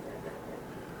Covenant,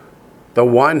 the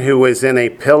one who was in a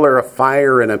pillar of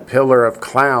fire and a pillar of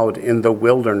cloud in the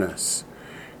wilderness,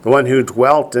 The one who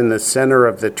dwelt in the center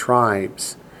of the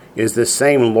tribes is the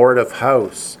same Lord of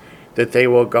hosts, that they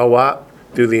will go up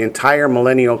through the entire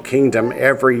millennial kingdom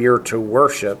every year to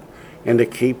worship and to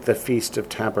keep the Feast of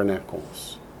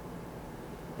Tabernacles.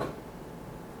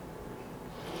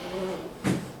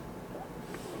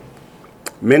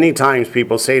 Many times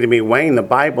people say to me, Wayne, the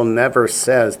Bible never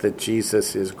says that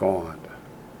Jesus is God.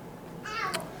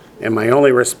 And my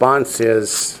only response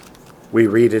is, we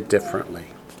read it differently.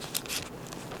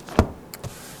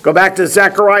 Go back to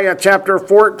Zechariah chapter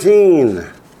 14,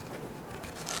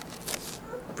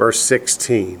 verse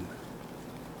 16.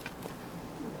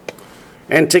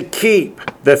 And to keep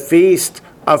the Feast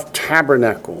of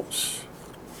Tabernacles.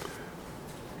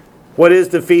 What is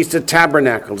the Feast of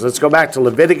Tabernacles? Let's go back to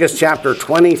Leviticus chapter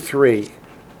 23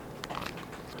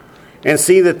 and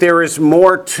see that there is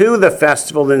more to the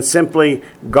festival than simply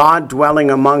God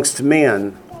dwelling amongst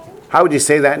men. How would you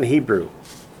say that in Hebrew?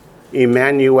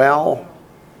 Emmanuel.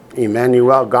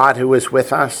 Emmanuel, God who is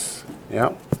with us.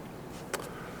 Yep.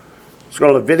 Let's go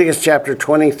to Leviticus chapter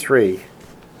 23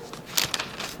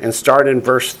 and start in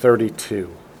verse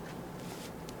 32.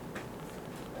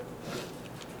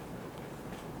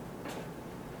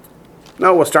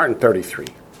 No, we'll start in 33.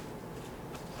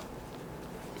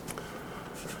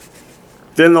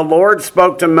 Then the Lord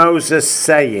spoke to Moses,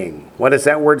 saying, what does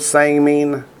that word saying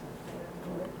mean?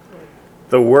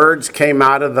 The words came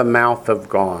out of the mouth of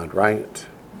God, right?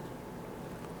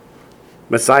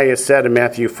 Messiah said in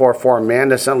Matthew 4:4, man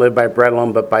does not live by bread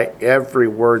alone, but by every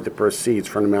word that proceeds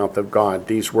from the mouth of God.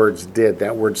 These words did.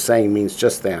 That word saying means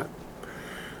just that.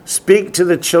 Speak to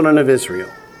the children of Israel.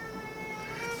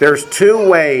 There's two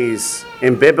ways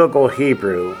in biblical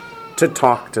Hebrew to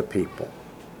talk to people.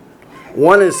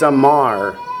 One is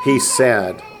Amar, he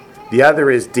said. The other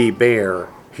is Deber,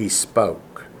 he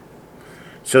spoke.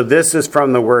 So this is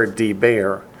from the word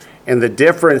Deber. And the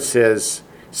difference is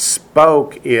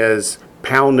spoke is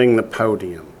pounding the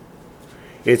podium.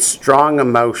 It's strong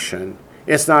emotion.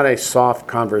 It's not a soft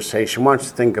conversation. Why don't you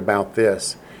think about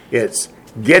this? It's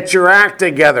get your act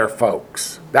together,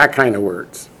 folks. That kind of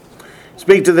words.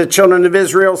 Speak to the children of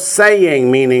Israel, saying,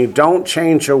 meaning don't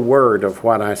change a word of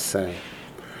what I say.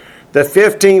 The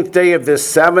 15th day of this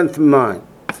 7th month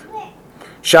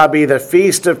shall be the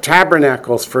Feast of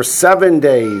Tabernacles for 7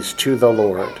 days to the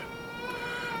Lord.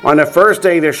 On the first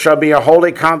day there shall be a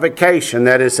holy convocation,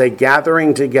 that is a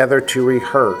gathering together to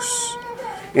rehearse.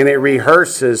 And it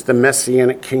rehearses the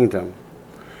Messianic kingdom.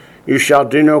 You shall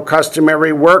do no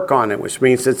customary work on it, which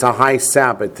means it's a high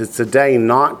Sabbath. It's a day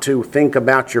not to think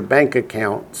about your bank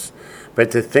accounts,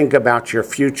 but to think about your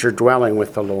future dwelling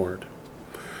with the Lord.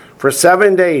 For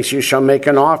 7 days you shall make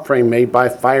an offering made by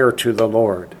fire to the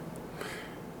Lord.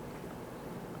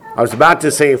 I was about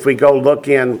to say if we go look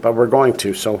in, but we're going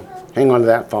to, so hang on to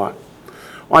that thought.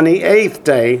 On the 8th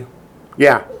day, the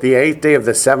 8th day of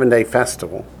the 7-day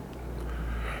festival,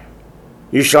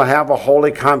 you shall have a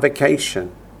holy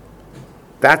convocation.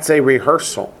 That's a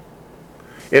rehearsal.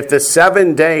 If the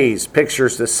 7 days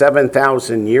pictures the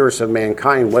 7,000 years of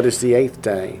mankind, what is the 8th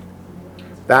day?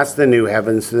 That's the new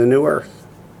heavens and the new earth.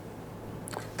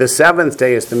 The 7th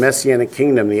day is the Messianic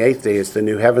kingdom. The 8th day is the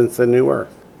new heavens and the new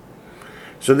earth.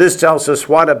 So this tells us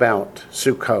what about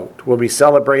Sukkot? We'll be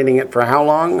celebrating it for how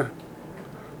long?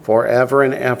 Forever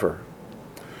and ever.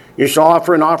 You shall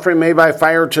offer an offering made by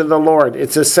fire to the Lord.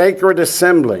 It's a sacred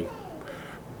assembly.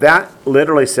 That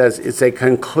literally says it's a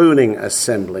concluding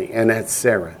assembly, and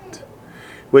Atzeret,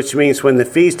 which means when the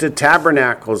Feast of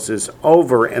Tabernacles is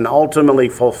over and ultimately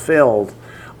fulfilled,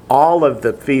 all of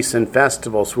the feasts and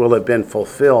festivals will have been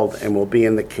fulfilled and will be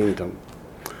in the kingdom.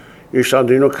 You shall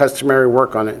do no customary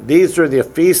work on it. These are the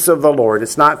feasts of the Lord.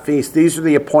 It's not feasts. These are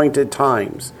the appointed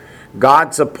times,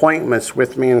 God's appointments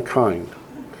with mankind,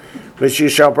 which you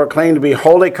shall proclaim to be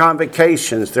holy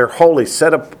convocations. They're holy,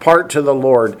 set apart to the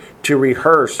Lord to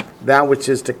rehearse that which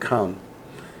is to come.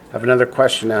 I have another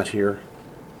question out here.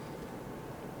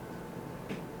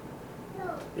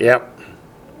 Yep.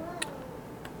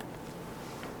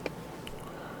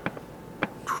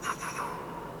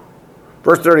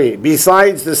 Verse 38,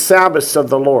 besides the Sabbaths of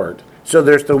the Lord. So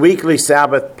there's the weekly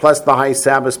Sabbath plus the high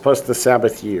Sabbath plus the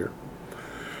Sabbath year.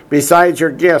 Besides your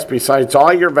gifts, besides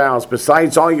all your vows,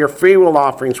 besides all your freewill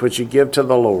offerings which you give to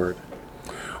the Lord.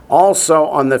 Also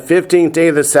on the 15th day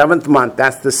of the 7th month,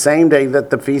 that's the same day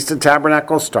that the Feast of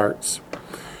Tabernacles starts,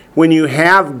 when you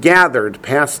have gathered,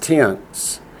 past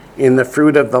tense, in the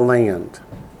fruit of the land.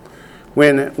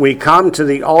 When we come to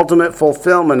the ultimate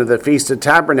fulfillment of the Feast of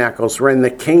Tabernacles, we're in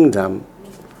the kingdom,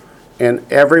 and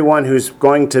everyone who's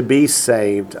going to be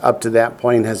saved up to that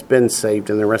point has been saved,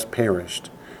 and the rest perished.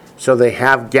 So they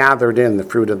have gathered in the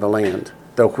fruit of the land.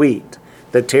 the wheat.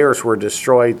 The tares were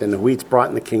destroyed, and the wheat's brought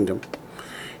in the kingdom.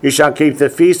 You shall keep the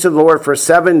feast of the Lord for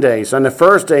 7 days. On the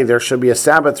first day there shall be a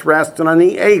Sabbath rest, and on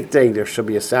the 8th day there shall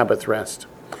be a Sabbath rest.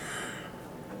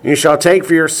 You shall take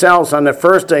for yourselves on the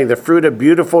first day the fruit of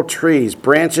beautiful trees,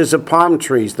 branches of palm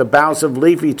trees, the boughs of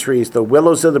leafy trees, the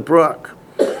willows of the brook.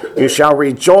 You shall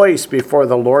rejoice before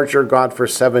the Lord your God for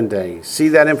 7 days. See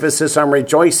that emphasis on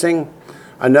rejoicing?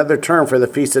 Another term for the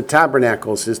Feast of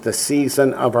Tabernacles is the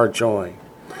season of our joy.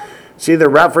 See the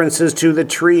references to the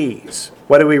trees.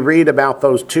 What do we read about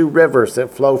those 2 rivers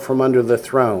that flow from under the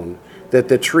throne? That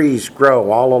the trees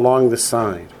grow all along the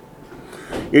side.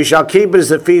 You shall keep it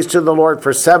as a feast to the Lord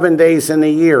for 7 days in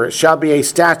the year. It shall be a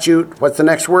statute, what's the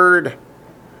next word?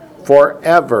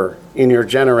 Forever in your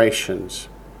generations.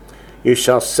 You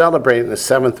shall celebrate in the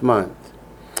 7th month.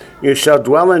 You shall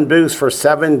dwell in booths for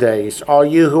 7 days. All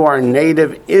you who are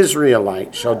native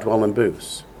Israelites shall dwell in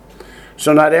booths.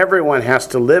 So not everyone has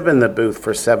to live in the booth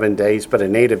for 7 days, but a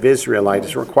native Israelite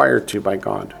is required to by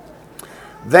God.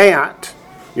 That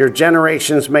your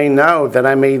generations may know that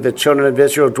I made the children of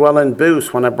Israel dwell in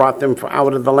booths when I brought them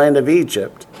out of the land of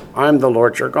Egypt. I'm the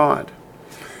Lord your God.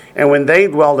 And when they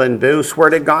dwelled in booths,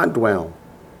 where did God dwell?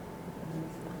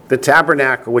 The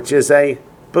tabernacle, which is a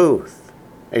booth,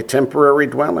 a temporary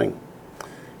dwelling.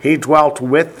 He dwelt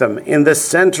with them, in the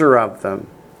center of them,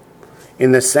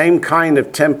 in the same kind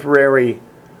of temporary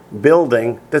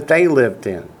building that they lived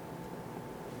in.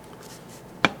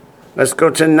 Let's go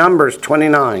to Numbers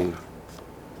 29.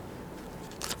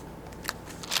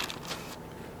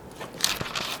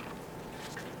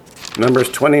 Numbers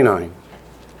 29.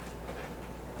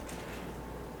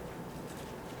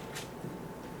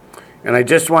 And I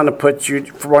just want you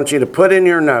to put in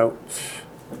your notes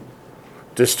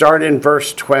to start in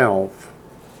verse 12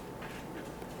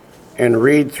 and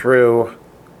read through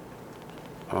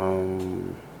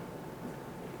the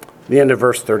end of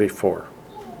verse 34.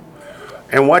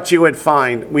 And what you would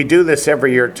find, we do this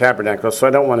every year at Tabernacle, so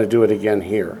I don't want to do it again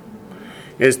here,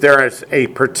 is there is a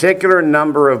particular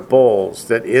number of bulls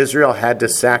that Israel had to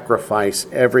sacrifice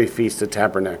every Feast of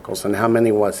Tabernacles. And how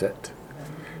many was it?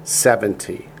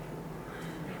 70.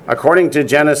 According to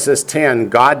Genesis 10,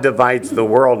 God divides the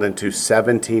world into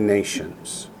 70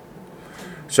 nations.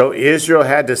 So Israel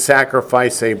had to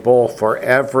sacrifice a bull for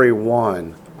every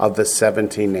one of the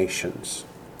 70 nations,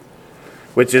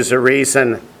 which is a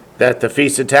reason that the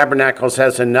Feast of Tabernacles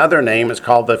has another name. It's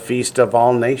called the Feast of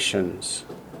All Nations.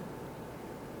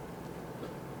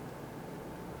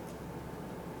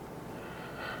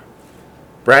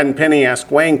 Brad and Penny ask,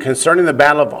 Wayne, concerning the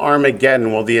Battle of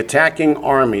Armageddon, will the attacking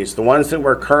armies, the ones that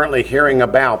we're currently hearing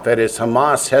about, that is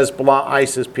Hamas, Hezbollah,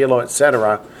 ISIS, PLO,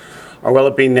 etc., or will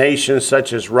it be nations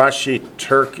such as Russia,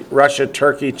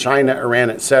 Turkey, China,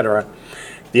 Iran, etc.?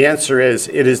 The answer is,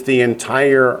 it is the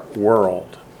entire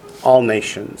world, all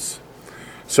nations.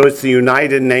 So it's the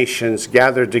United Nations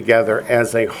gathered together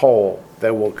as a whole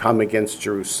that will come against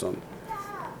Jerusalem.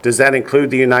 Does that include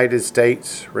the United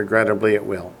States? Regrettably, it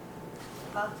will.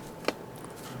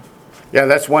 Yeah,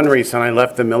 that's one reason I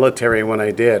left the military when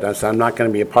I did. I said, I'm not going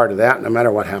to be a part of that no matter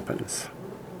what happens.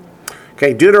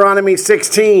 Okay, Deuteronomy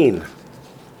 16.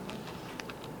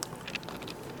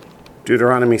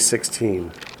 Deuteronomy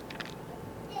 16.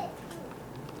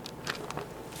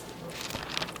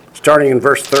 Starting in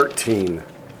verse 13.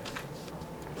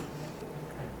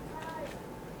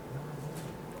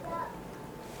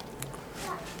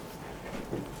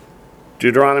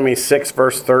 Deuteronomy 6,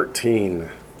 verse 13.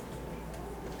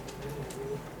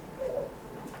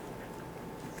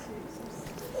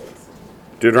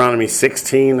 Deuteronomy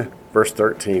 16, verse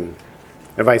 13.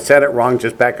 If I said it wrong,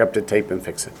 just back up to tape and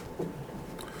fix it.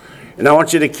 And I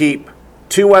want you to keep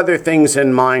 2 other things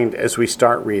in mind as we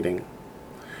start reading.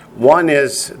 One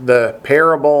is the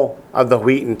parable of the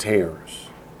wheat and tares.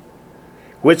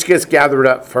 Which gets gathered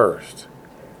up first?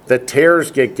 The tares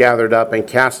get gathered up and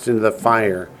cast into the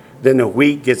fire. Then the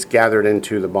wheat gets gathered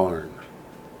into the barn.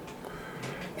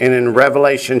 And in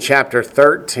Revelation chapter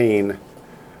 13,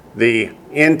 the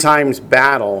end times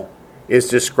battle is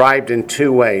described in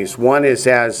 2 ways. One is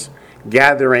as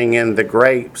gathering in the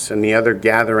grapes, and the other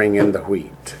gathering in the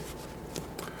wheat.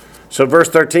 So verse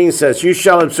 13 says, You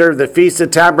shall observe the Feast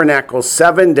of Tabernacles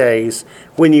 7 days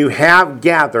when you have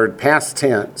gathered, past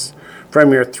tense,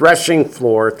 from your threshing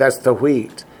floor, that's the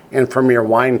wheat, and from your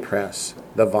winepress,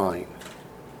 the vine.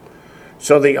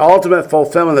 So the ultimate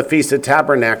fulfillment of the Feast of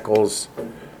Tabernacles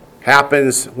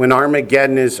happens when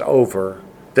Armageddon is over.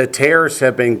 The tares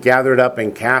have been gathered up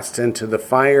and cast into the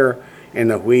fire, and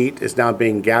the wheat is now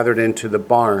being gathered into the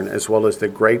barn, as well as the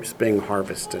grapes being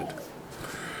harvested.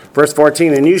 Verse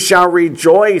 14, and you shall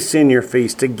rejoice in your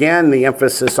feast. Again, the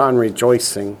emphasis on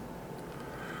rejoicing.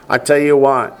 I tell you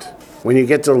what, when you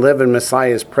get to live in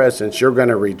Messiah's presence, you're going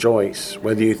to rejoice,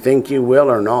 whether you think you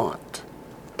will or not.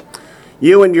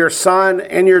 You and your son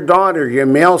and your daughter, your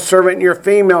male servant and your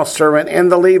female servant,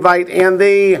 and the Levite and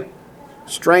the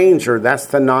stranger, that's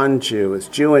the non-Jew, it's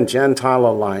Jew and Gentile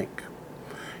alike,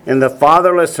 and the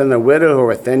fatherless and the widow who are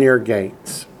within your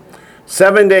gates.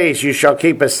 7 days you shall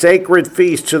keep a sacred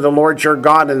feast to the Lord your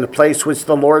God in the place which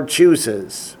the Lord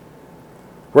chooses.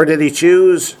 Where did he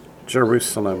choose?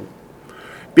 Jerusalem.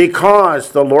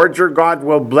 Because the Lord your God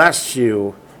will bless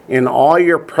you in all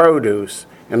your produce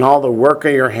and all the work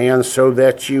of your hands, so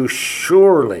that you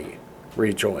surely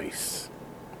rejoice.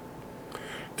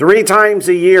 3 times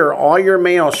a year all your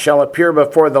males shall appear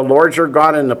before the Lord your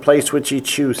God in the place which he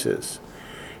chooses.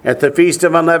 At the feast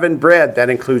of unleavened bread, that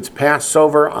includes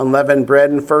Passover, unleavened bread,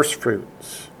 and first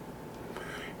fruits.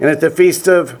 And at the feast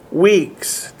of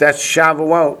weeks, that's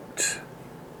Shavuot.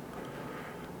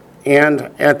 And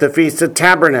at the feast of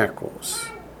tabernacles.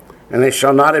 And they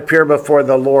shall not appear before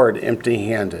the Lord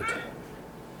empty-handed.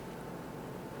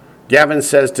 Gavin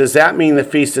says, does that mean the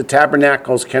Feast of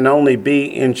Tabernacles can only be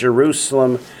in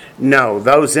Jerusalem? No,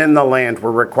 those in the land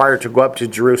were required to go up to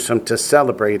Jerusalem to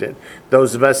celebrate it.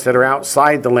 Those of us that are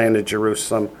outside the land of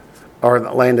Jerusalem, or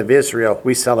the land of Israel,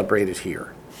 we celebrate it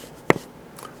here.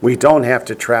 We don't have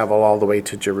to travel all the way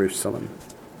to Jerusalem.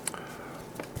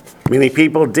 Many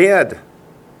people did,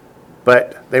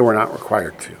 but they were not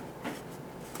required to.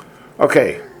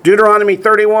 Okay, Deuteronomy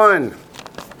 31.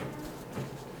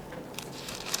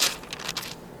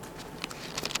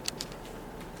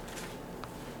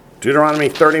 Deuteronomy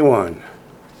 31.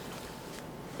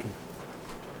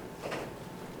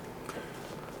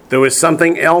 There was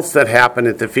something else that happened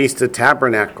at the Feast of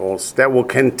Tabernacles that will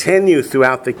continue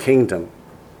throughout the kingdom.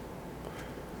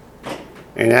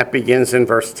 And that begins in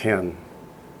verse 10.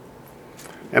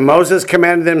 And Moses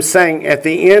commanded them, saying, at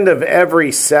the end of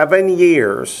every 7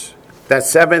 years, that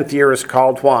 7th year is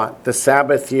called what? The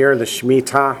Sabbath year, the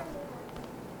Shemitah.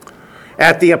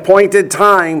 At the appointed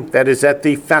time, that is at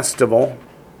the festival,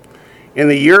 in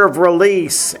the year of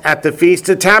release, at the Feast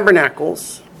of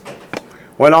Tabernacles,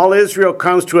 when all Israel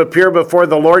comes to appear before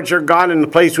the Lord your God in the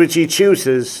place which he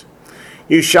chooses,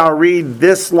 you shall read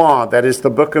this law, that is the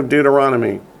book of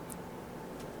Deuteronomy,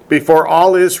 before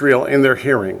all Israel in their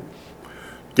hearing.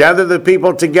 Gather the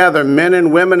people together, men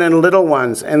and women and little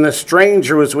ones, and the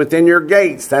stranger who is within your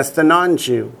gates, that's the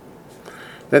non-Jew,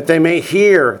 that they may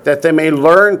hear, that they may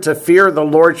learn to fear the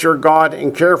Lord your God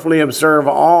and carefully observe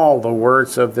all the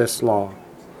words of this law.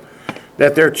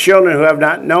 That their children who have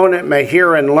not known it may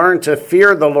hear and learn to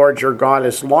fear the Lord your God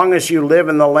as long as you live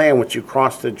in the land which you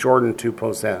crossed the Jordan to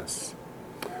possess.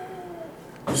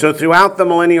 So throughout the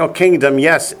millennial kingdom,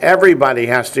 yes, everybody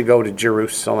has to go to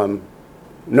Jerusalem,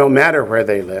 no matter where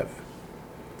they live.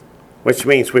 Which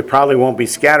means we probably won't be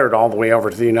scattered all the way over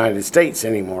to the United States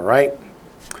anymore, right?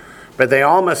 But they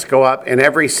all must go up, and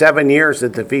every 7 years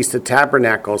at the Feast of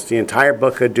Tabernacles, the entire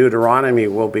book of Deuteronomy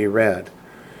will be read,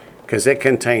 because it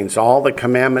contains all the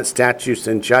commandments, statutes,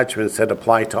 and judgments that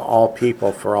apply to all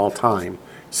people for all time,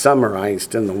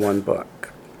 summarized in the one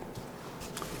book.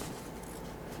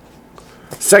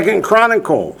 2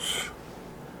 Chronicles,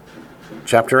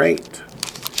 chapter 8.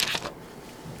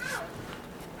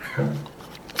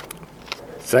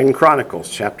 2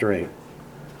 Chronicles, chapter 8.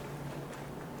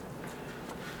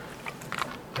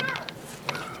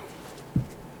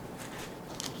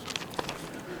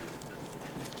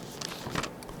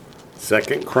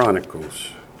 Second Chronicles,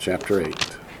 chapter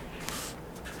 8.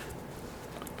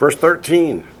 Verse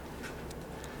 13.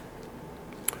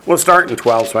 We'll start in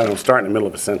 12, so I don't start in the middle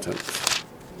of a sentence.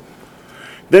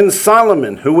 Then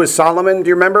Solomon, who was Solomon, do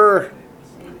you remember?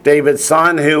 David's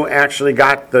son, who actually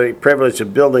got the privilege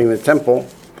of building the temple,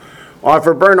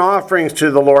 offered burnt offerings to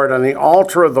the Lord on the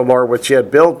altar of the Lord, which he had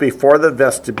built before the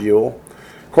vestibule,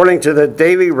 according to the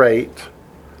daily rate,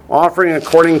 offering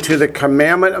according to the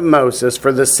commandment of Moses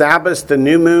for the Sabbaths, the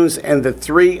new moons, and the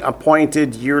 3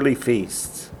 appointed yearly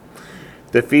feasts,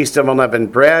 the Feast of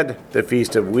Unleavened Bread, the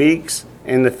Feast of Weeks,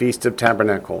 and the Feast of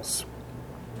Tabernacles.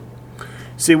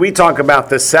 See, we talk about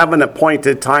the 7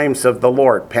 appointed times of the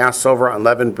Lord: Passover,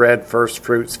 unleavened bread, first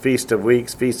fruits, Feast of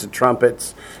Weeks, Feast of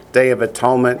Trumpets, Day of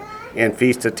Atonement, and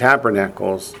Feast of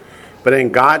Tabernacles. But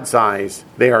in God's eyes,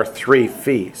 they are 3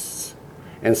 feasts.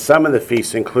 And some of the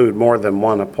feasts include more than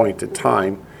one appointed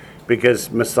time,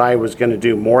 because Messiah was going to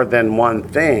do more than one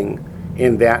thing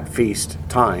in that feast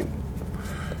time.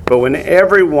 But when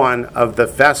every one of the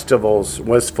festivals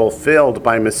was fulfilled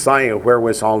by Messiah, where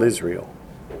was all Israel?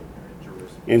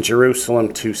 In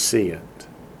Jerusalem to see it.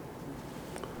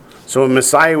 So when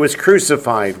Messiah was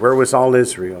crucified, where was all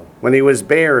Israel? When he was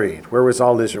buried, where was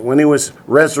all Israel? When he was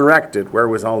resurrected, where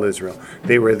was all Israel?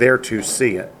 They were there to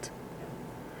see it.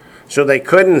 So they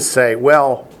couldn't say,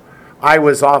 well, I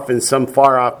was off in some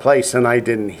far off place and I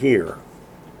didn't hear.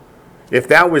 If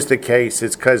that was the case,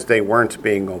 it's because they weren't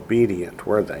being obedient,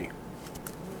 were they?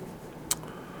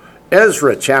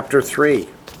 Ezra chapter 3.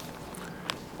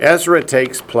 Ezra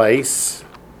takes place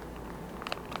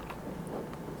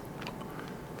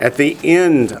at the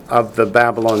end of the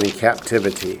Babylonian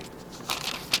captivity,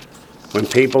 when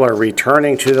people are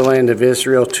returning to the land of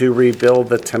Israel to rebuild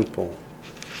the temple.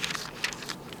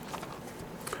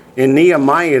 In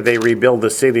Nehemiah, they rebuild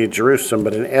the city of Jerusalem,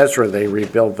 but in Ezra, they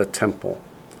rebuild the temple.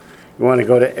 You want to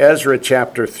go to Ezra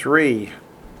chapter 3,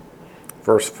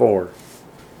 verse 4.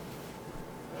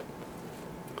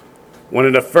 One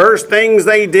of the first things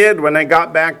they did when they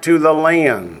got back to the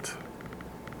land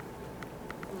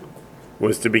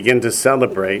was to begin to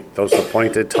celebrate those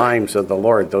appointed times of the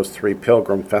Lord, those 3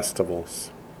 pilgrim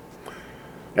festivals.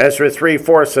 Ezra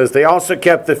 3:4 says, they also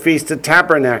kept the Feast of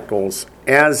Tabernacles,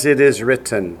 as it is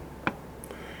written,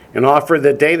 and offered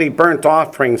the daily burnt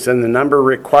offerings in the number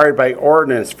required by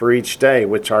ordinance for each day,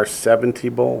 which are 70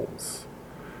 bulls,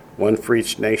 one for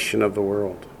each nation of the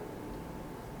world.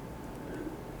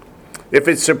 If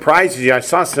it surprises you, I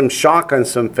saw some shock on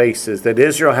some faces that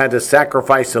Israel had to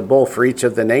sacrifice a bull for each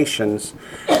of the nations.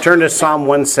 Turn to Psalm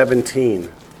 117.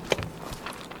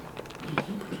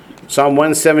 Psalm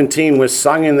 117 was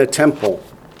sung in the temple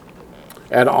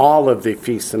at all of the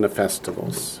feasts and the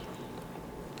festivals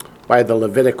by the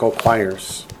Levitical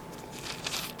choirs.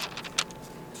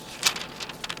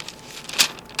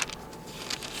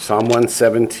 Psalm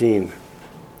 117.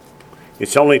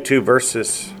 It's only 2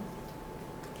 verses.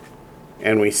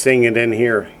 And we sing it in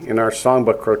here in our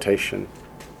songbook rotation.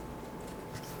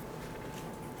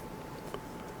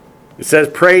 It says,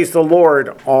 praise the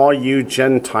Lord, all you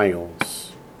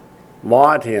Gentiles.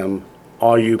 Laud him,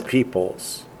 all you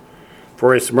peoples.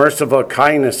 For his merciful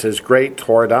kindness is great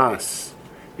toward us,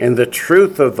 and the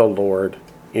truth of the Lord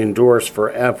endures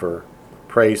forever.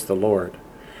 Praise the Lord.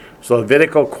 So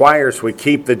Levitical choirs would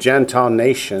keep the Gentile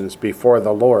nations before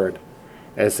the Lord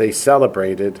as they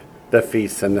celebrated the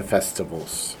feasts and the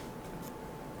festivals.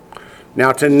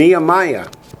 Now to Nehemiah.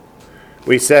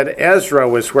 We said Ezra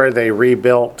was where they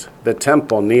rebuilt the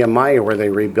temple. Nehemiah where they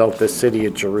rebuilt the city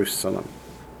of Jerusalem.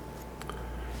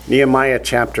 Nehemiah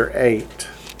chapter 8,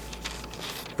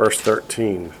 verse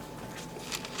 13.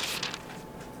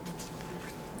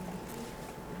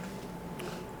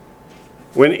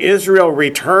 When Israel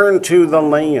returned to the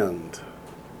land,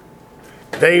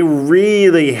 they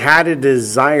really had a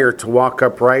desire to walk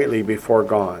uprightly before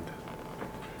God.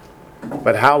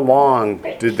 But how long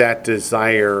did that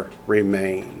desire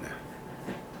remain?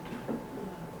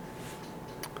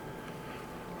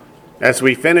 As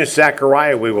we finish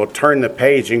Zechariah, we will turn the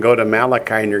page and go to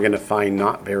Malachi, and you're going to find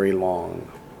not very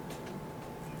long.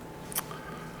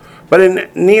 But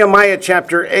in Nehemiah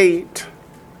chapter 8,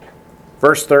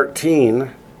 verse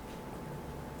 13,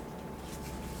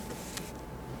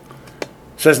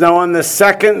 it says, now on the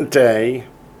second day,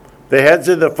 the heads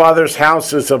of the fathers'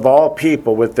 houses of all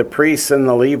people, with the priests and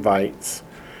the Levites,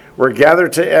 were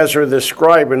gathered to Ezra the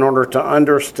scribe in order to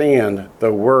understand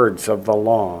the words of the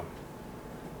law.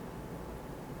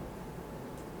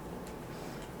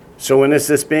 So when is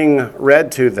this being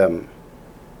read to them?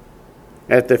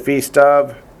 At the Feast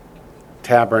of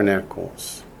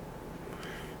Tabernacles.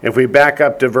 If we back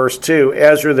up to verse 2,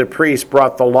 Ezra the priest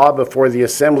brought the law before the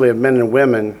assembly of men and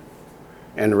women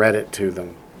and read it to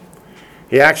them.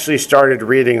 He actually started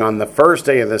reading on the first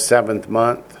day of the 7th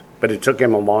month, but it took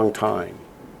him a long time.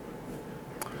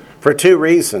 For 2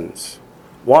 reasons.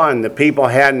 One, the people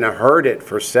hadn't heard it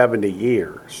for 70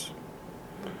 years.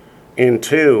 And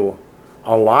 2,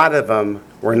 a lot of them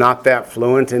were not that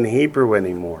fluent in Hebrew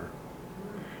anymore.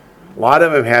 A lot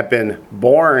of them had been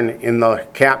born in the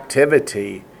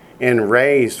captivity and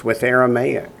raised with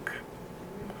Aramaic.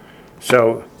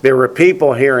 So there were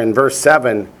people here in verse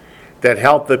 7 that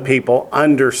helped the people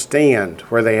understand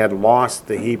where they had lost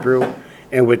the Hebrew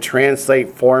and would translate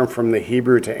for them from the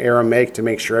Hebrew to Aramaic to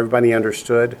make sure everybody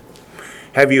understood.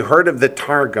 Have you heard of the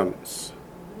Targums?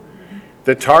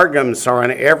 The Targums are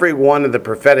on every one of the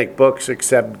prophetic books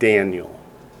except Daniel.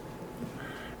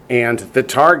 And the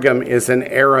Targum is an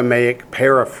Aramaic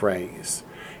paraphrase.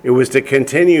 It was to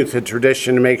continue the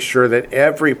tradition to make sure that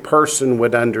every person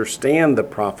would understand the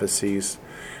prophecies,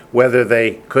 whether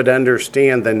they could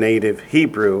understand the native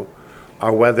Hebrew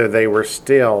or whether they were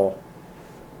still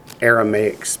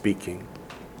Aramaic speaking.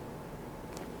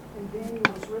 And Daniel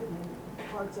was written,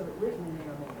 parts of it written in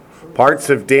Aramaic. So Parts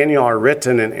of Daniel are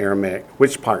written in Aramaic.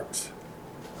 Which parts?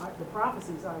 The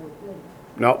prophecies, I would think.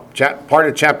 No, part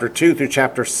of chapter 2 through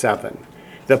chapter 7.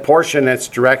 The portion that's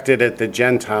directed at the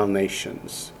Gentile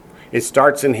nations. It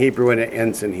starts in Hebrew and it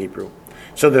ends in Hebrew.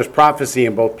 So there's prophecy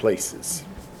in both places.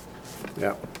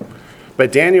 Yeah.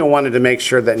 But Daniel wanted to make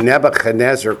sure that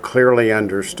Nebuchadnezzar clearly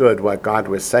understood what God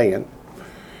was saying.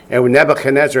 And when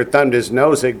Nebuchadnezzar thumbed his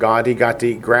nose at God, he got to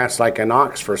eat grass like an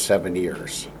ox for 7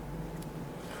 years.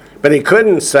 But he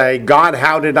couldn't say, God,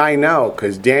 how did I know?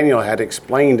 Because Daniel had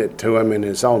explained it to him in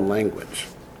his own language.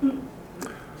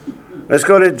 Let's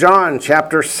go to John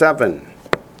chapter 7.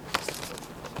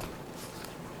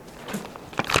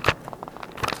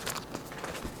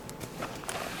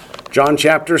 John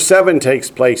chapter 7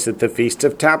 takes place at the Feast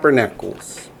of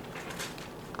Tabernacles.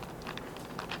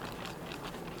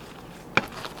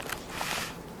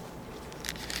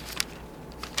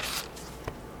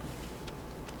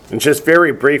 And just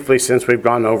very briefly, since we've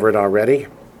gone over it already,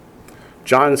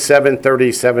 John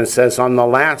 7:37 says, on the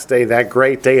last day, that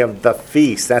great day of the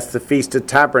feast, that's the Feast of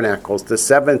Tabernacles, the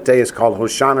seventh day is called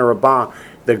Hoshana Rabbah,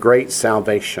 the great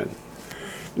salvation.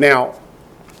 Now,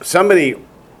 somebody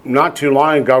not too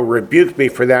long ago rebuked me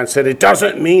for that and said it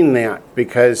doesn't mean that,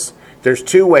 because there's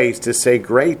two ways to say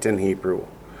great in Hebrew.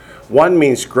 One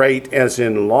means great as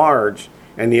in large,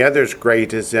 and the other is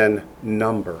great as in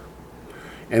number.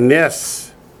 And this,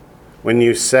 when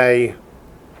you say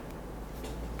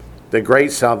the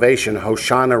great salvation,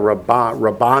 Hoshana Rabbah,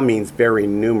 Rabbah means very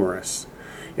numerous.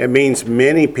 It means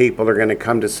many people are going to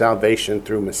come to salvation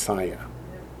through Messiah.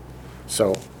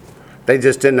 So they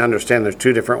just didn't understand there's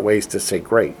two different ways to say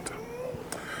great.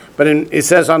 But it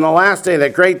says, on the last day,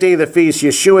 that great day of the feast,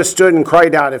 Yeshua stood and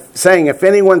cried out, saying, if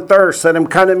anyone thirsts, let him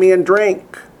come to me and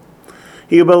drink.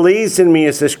 He who believes in me,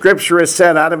 as the scripture has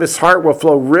said, out of his heart will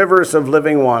flow rivers of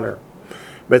living water.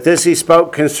 But this he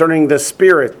spoke concerning the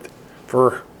Spirit,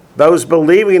 for those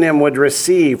believing in him would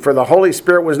receive, for the Holy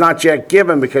Spirit was not yet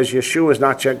given, because Yeshua was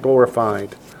not yet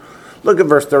glorified. Look at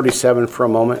verse 37 for a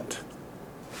moment.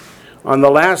 On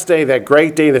the last day, that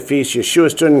great day of the feast,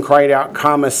 Yeshua stood and cried out,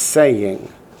 comma,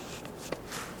 saying.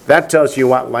 That tells you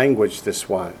what language this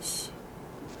was.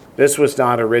 This was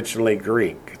not originally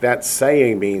Greek. That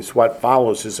saying means what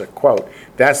follows is a quote.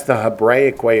 That's the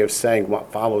Hebraic way of saying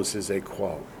what follows is a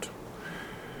quote.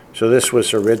 So this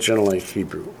was originally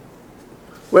Hebrew.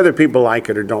 Whether people like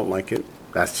it or don't like it,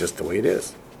 that's just the way it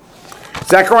is.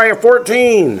 Zechariah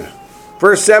 14,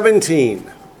 verse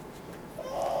 17.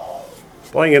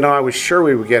 Boy, I was sure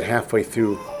we would get halfway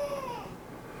through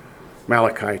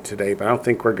Malachi today, but I don't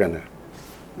think we're going to.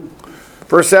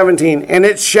 Verse 17, and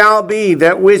it shall be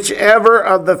that whichever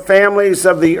of the families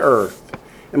of the earth,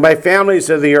 and by families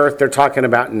of the earth, they're talking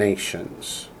about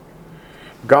nations.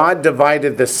 God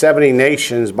divided the 70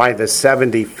 nations by the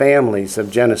 70 families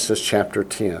of Genesis chapter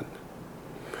 10.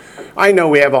 I know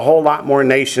we have a whole lot more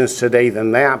nations today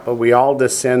than that, but we all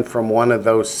descend from one of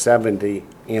those 70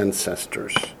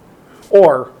 ancestors,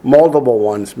 or multiple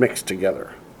ones mixed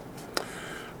together.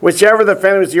 Whichever the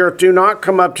families of the earth do not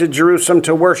come up to Jerusalem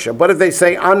to worship. What if they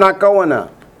say, I'm not going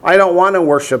up? I don't want to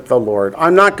worship the Lord.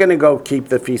 I'm not going to go keep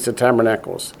the Feast of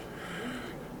Tabernacles.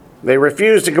 They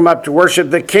refuse to come up to worship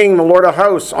the King, the Lord of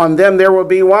hosts. On them there will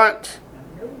be what?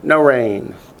 No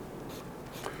rain.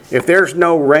 If there's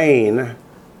no rain,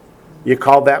 you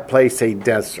call that place a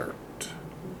desert.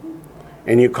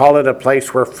 And you call it a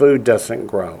place where food doesn't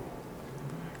grow.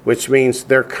 Which means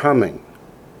they're coming.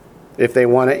 If they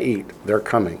want to eat, they're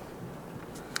coming.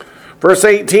 Verse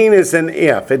 18 is an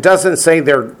if. It doesn't say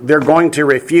they're going to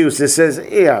refuse. It says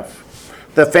if.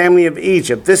 The family of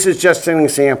Egypt, this is just an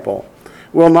example,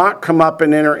 will not come up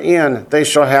and enter in, they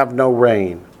shall have no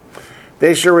rain.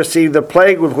 They shall receive the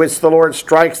plague with which the Lord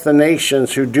strikes the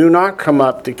nations who do not come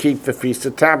up to keep the Feast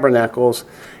of Tabernacles,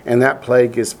 and that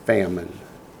plague is famine.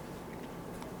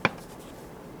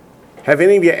 Have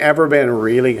any of you ever been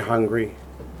really hungry?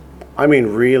 I mean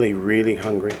really, really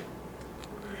hungry.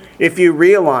 If you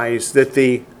realize that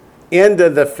the end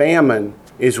of the famine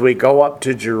is we go up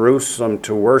to Jerusalem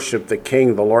to worship the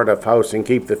King, the Lord of hosts, and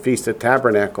keep the Feast of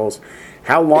Tabernacles,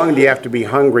 how long do you have to be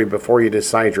hungry before you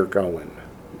decide you're going?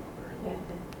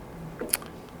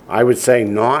 I would say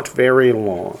not very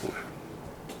long.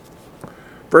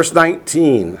 Verse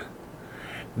 19.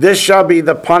 This shall be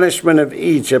the punishment of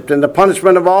Egypt and the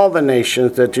punishment of all the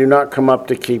nations that do not come up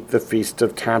to keep the Feast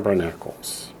of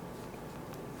Tabernacles.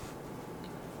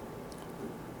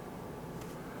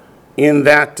 In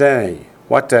that day,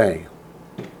 what day?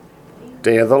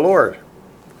 Day of the Lord.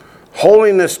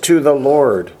 Holiness to the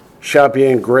Lord shall be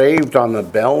engraved on the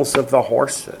bells of the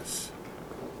horses.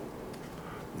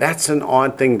 That's an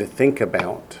odd thing to think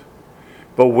about.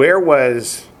 But where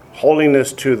was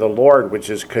holiness to the Lord, which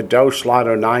is Kadosh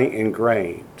Ladonai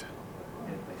engraved?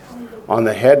 On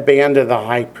the headband of the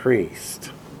high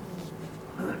priest.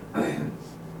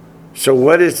 So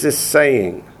what is this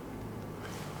saying?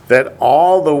 That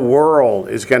all the world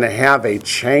is going to have a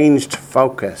changed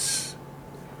focus.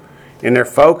 And their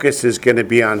focus is going to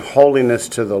be on holiness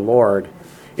to the Lord.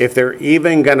 If they're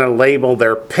even going to label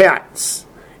their pets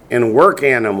and work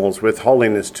animals with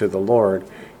holiness to the Lord,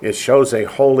 it shows a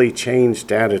holy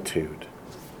changed attitude.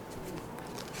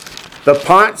 The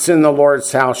pots in the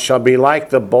Lord's house shall be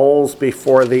like the bowls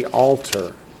before the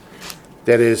altar.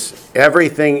 That is,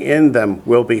 everything in them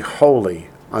will be holy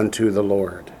unto the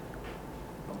Lord.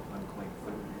 Unclean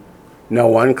food.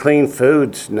 No unclean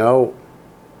foods, no.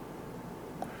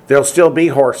 There'll still be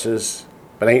horses,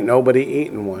 but ain't nobody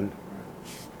eating one.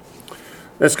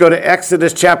 Let's go to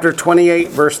Exodus chapter 28,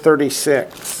 verse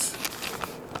 36.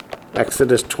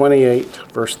 Exodus 28,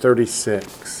 verse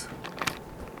 36.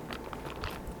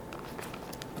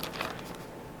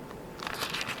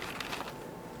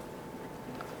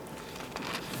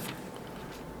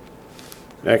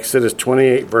 Exodus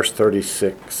 28, verse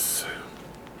 36.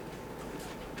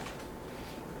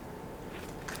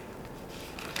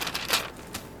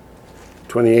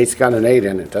 Twenty-eight's got an 8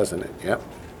 in it, doesn't it? Yep.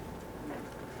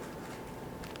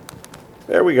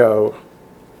 There we go.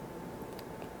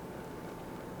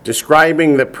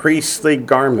 Describing the priestly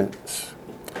garments.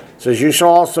 It says, you shall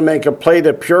also make a plate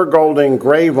of pure gold and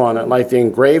engrave on it, like the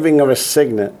engraving of a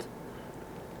signet.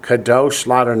 Kadosh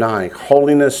Ladonai,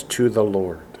 holiness to the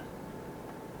Lord.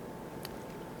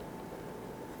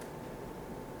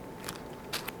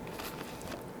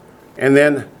 And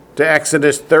then to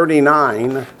Exodus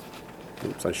 39.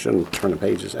 Oops, I shouldn't turn the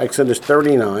pages. Exodus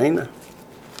 39,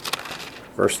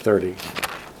 verse 30.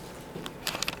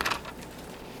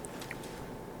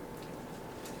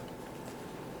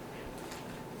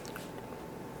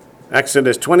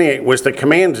 Exodus 28 was the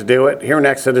command to do it. Here in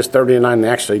Exodus 39, they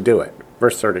actually do it.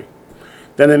 Verse 30.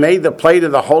 Then they made the plate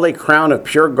of the holy crown of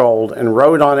pure gold and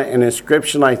wrote on it an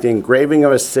inscription like the engraving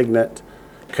of a signet,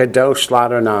 Kadosh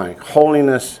Ladonai,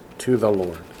 holiness to the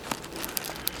Lord.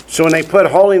 So when they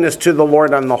put holiness to the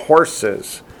Lord on the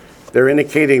horses, they're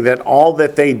indicating that all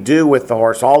that they do with the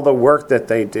horse, all the work that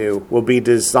they do, will be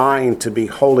designed to be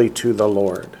holy to the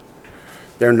Lord.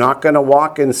 They're not going to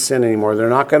walk in sin anymore. They're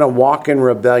not going to walk in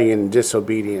rebellion and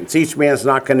disobedience. Each man's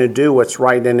not going to do what's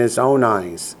right in his own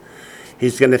eyes.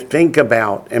 He's going to think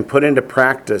about and put into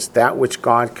practice that which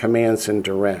God commands and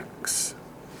directs.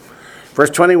 Verse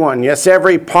 21, yes,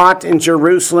 every pot in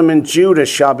Jerusalem and Judah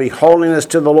shall be holiness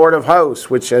to the Lord of hosts,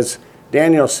 which, as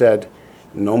Daniel said,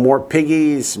 no more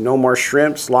piggies, no more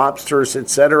shrimps, lobsters,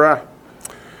 etc.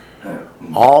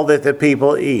 All that the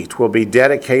people eat will be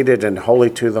dedicated and holy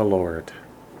to the Lord.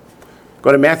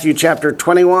 Go to Matthew chapter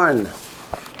 21,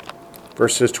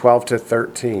 verses 12 to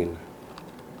 13.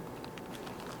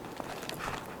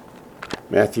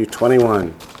 Matthew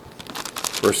 21,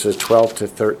 verses 12 to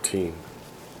 13.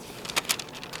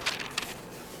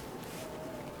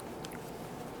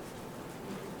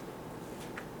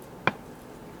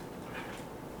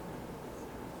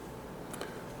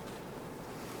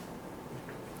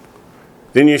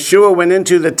 Then Yeshua went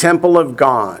into the temple of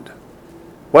God.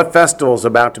 What festival is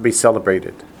about to be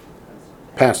celebrated?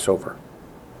 Passover.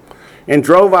 And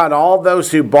drove out all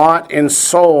those who bought and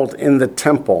sold in the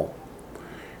temple,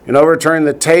 and overturned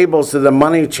the tables of the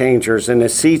money changers and the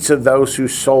seats of those who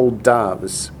sold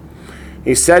doves.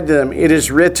 He said to them, it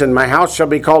is written, my house shall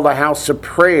be called a house of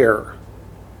prayer.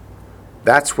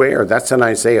 That's where? That's in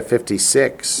Isaiah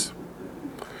 56.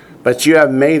 But you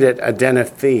have made it a den of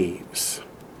thieves.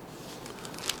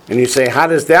 And you say, how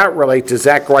does that relate to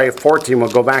Zechariah 14? Well,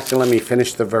 go back and let me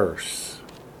finish the verse.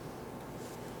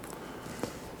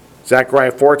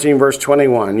 Zechariah 14, verse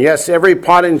 21. Yes, every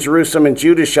pot in Jerusalem and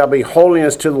Judah shall be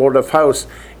holiness to the Lord of hosts.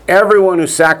 Everyone who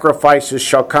sacrifices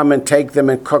shall come and take them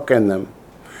and cook in them.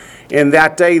 In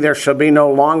that day there shall be no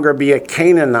longer be a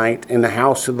Canaanite in the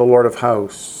house of the Lord of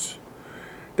hosts.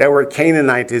 That word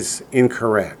Canaanite is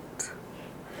incorrect.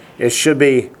 It should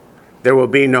be, there will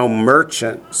be no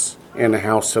merchants in the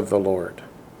house of the Lord.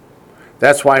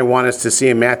 That's why I want us to see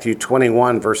in Matthew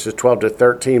 21, verses 12 to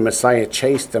 13, Messiah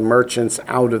chased the merchants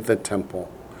out of the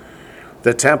temple.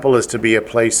 The temple is to be a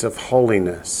place of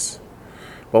holiness.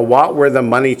 But what were the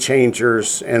money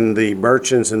changers and the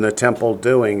merchants in the temple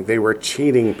doing? They were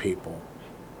cheating people.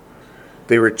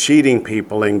 They were cheating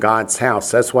people in God's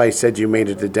house. That's why he said you made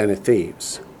it a den of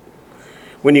thieves.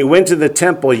 When you went to the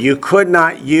temple, you could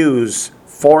not use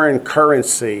foreign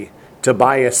currency to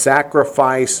buy a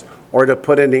sacrifice or to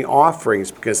put any offerings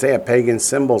because they had pagan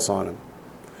symbols on them.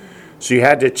 So you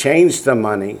had to change the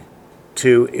money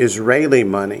to Israeli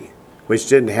money, which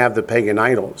didn't have the pagan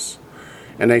idols.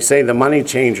 And they say the money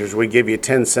changers would give you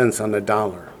 10 cents on the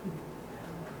dollar.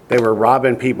 They were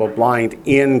robbing people blind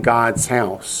in God's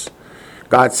house.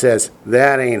 God says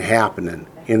that ain't happening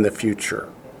in the future.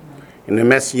 In the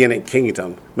Messianic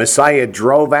kingdom, Messiah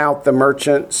drove out the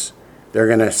merchants. They're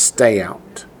going to stay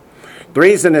out. The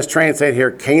reason it's translated here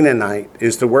Canaanite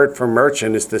is the word for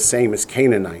merchant is the same as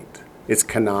Canaanite. It's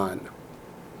Canaan.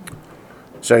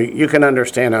 So you can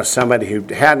understand how somebody who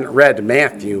hadn't read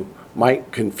Matthew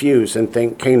might confuse and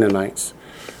think Canaanites.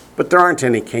 But there aren't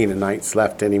any Canaanites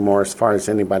left anymore as far as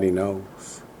anybody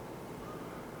knows.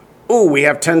 Ooh, we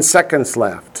have 10 seconds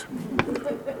left.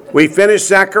 We finished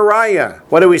Zechariah.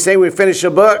 What do we say when we finish a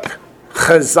book?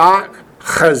 Chazak,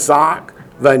 Chazak,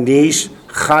 Vanish,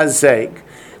 Chazek,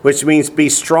 which means be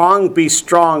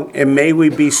strong, and may we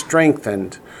be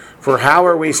strengthened. For how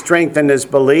are we strengthened as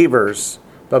believers?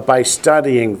 But by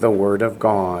studying the Word of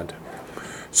God.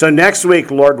 So next week,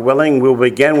 Lord willing, we'll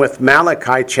begin with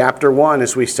Malachi chapter 1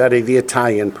 as we study the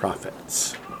Italian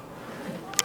prophets.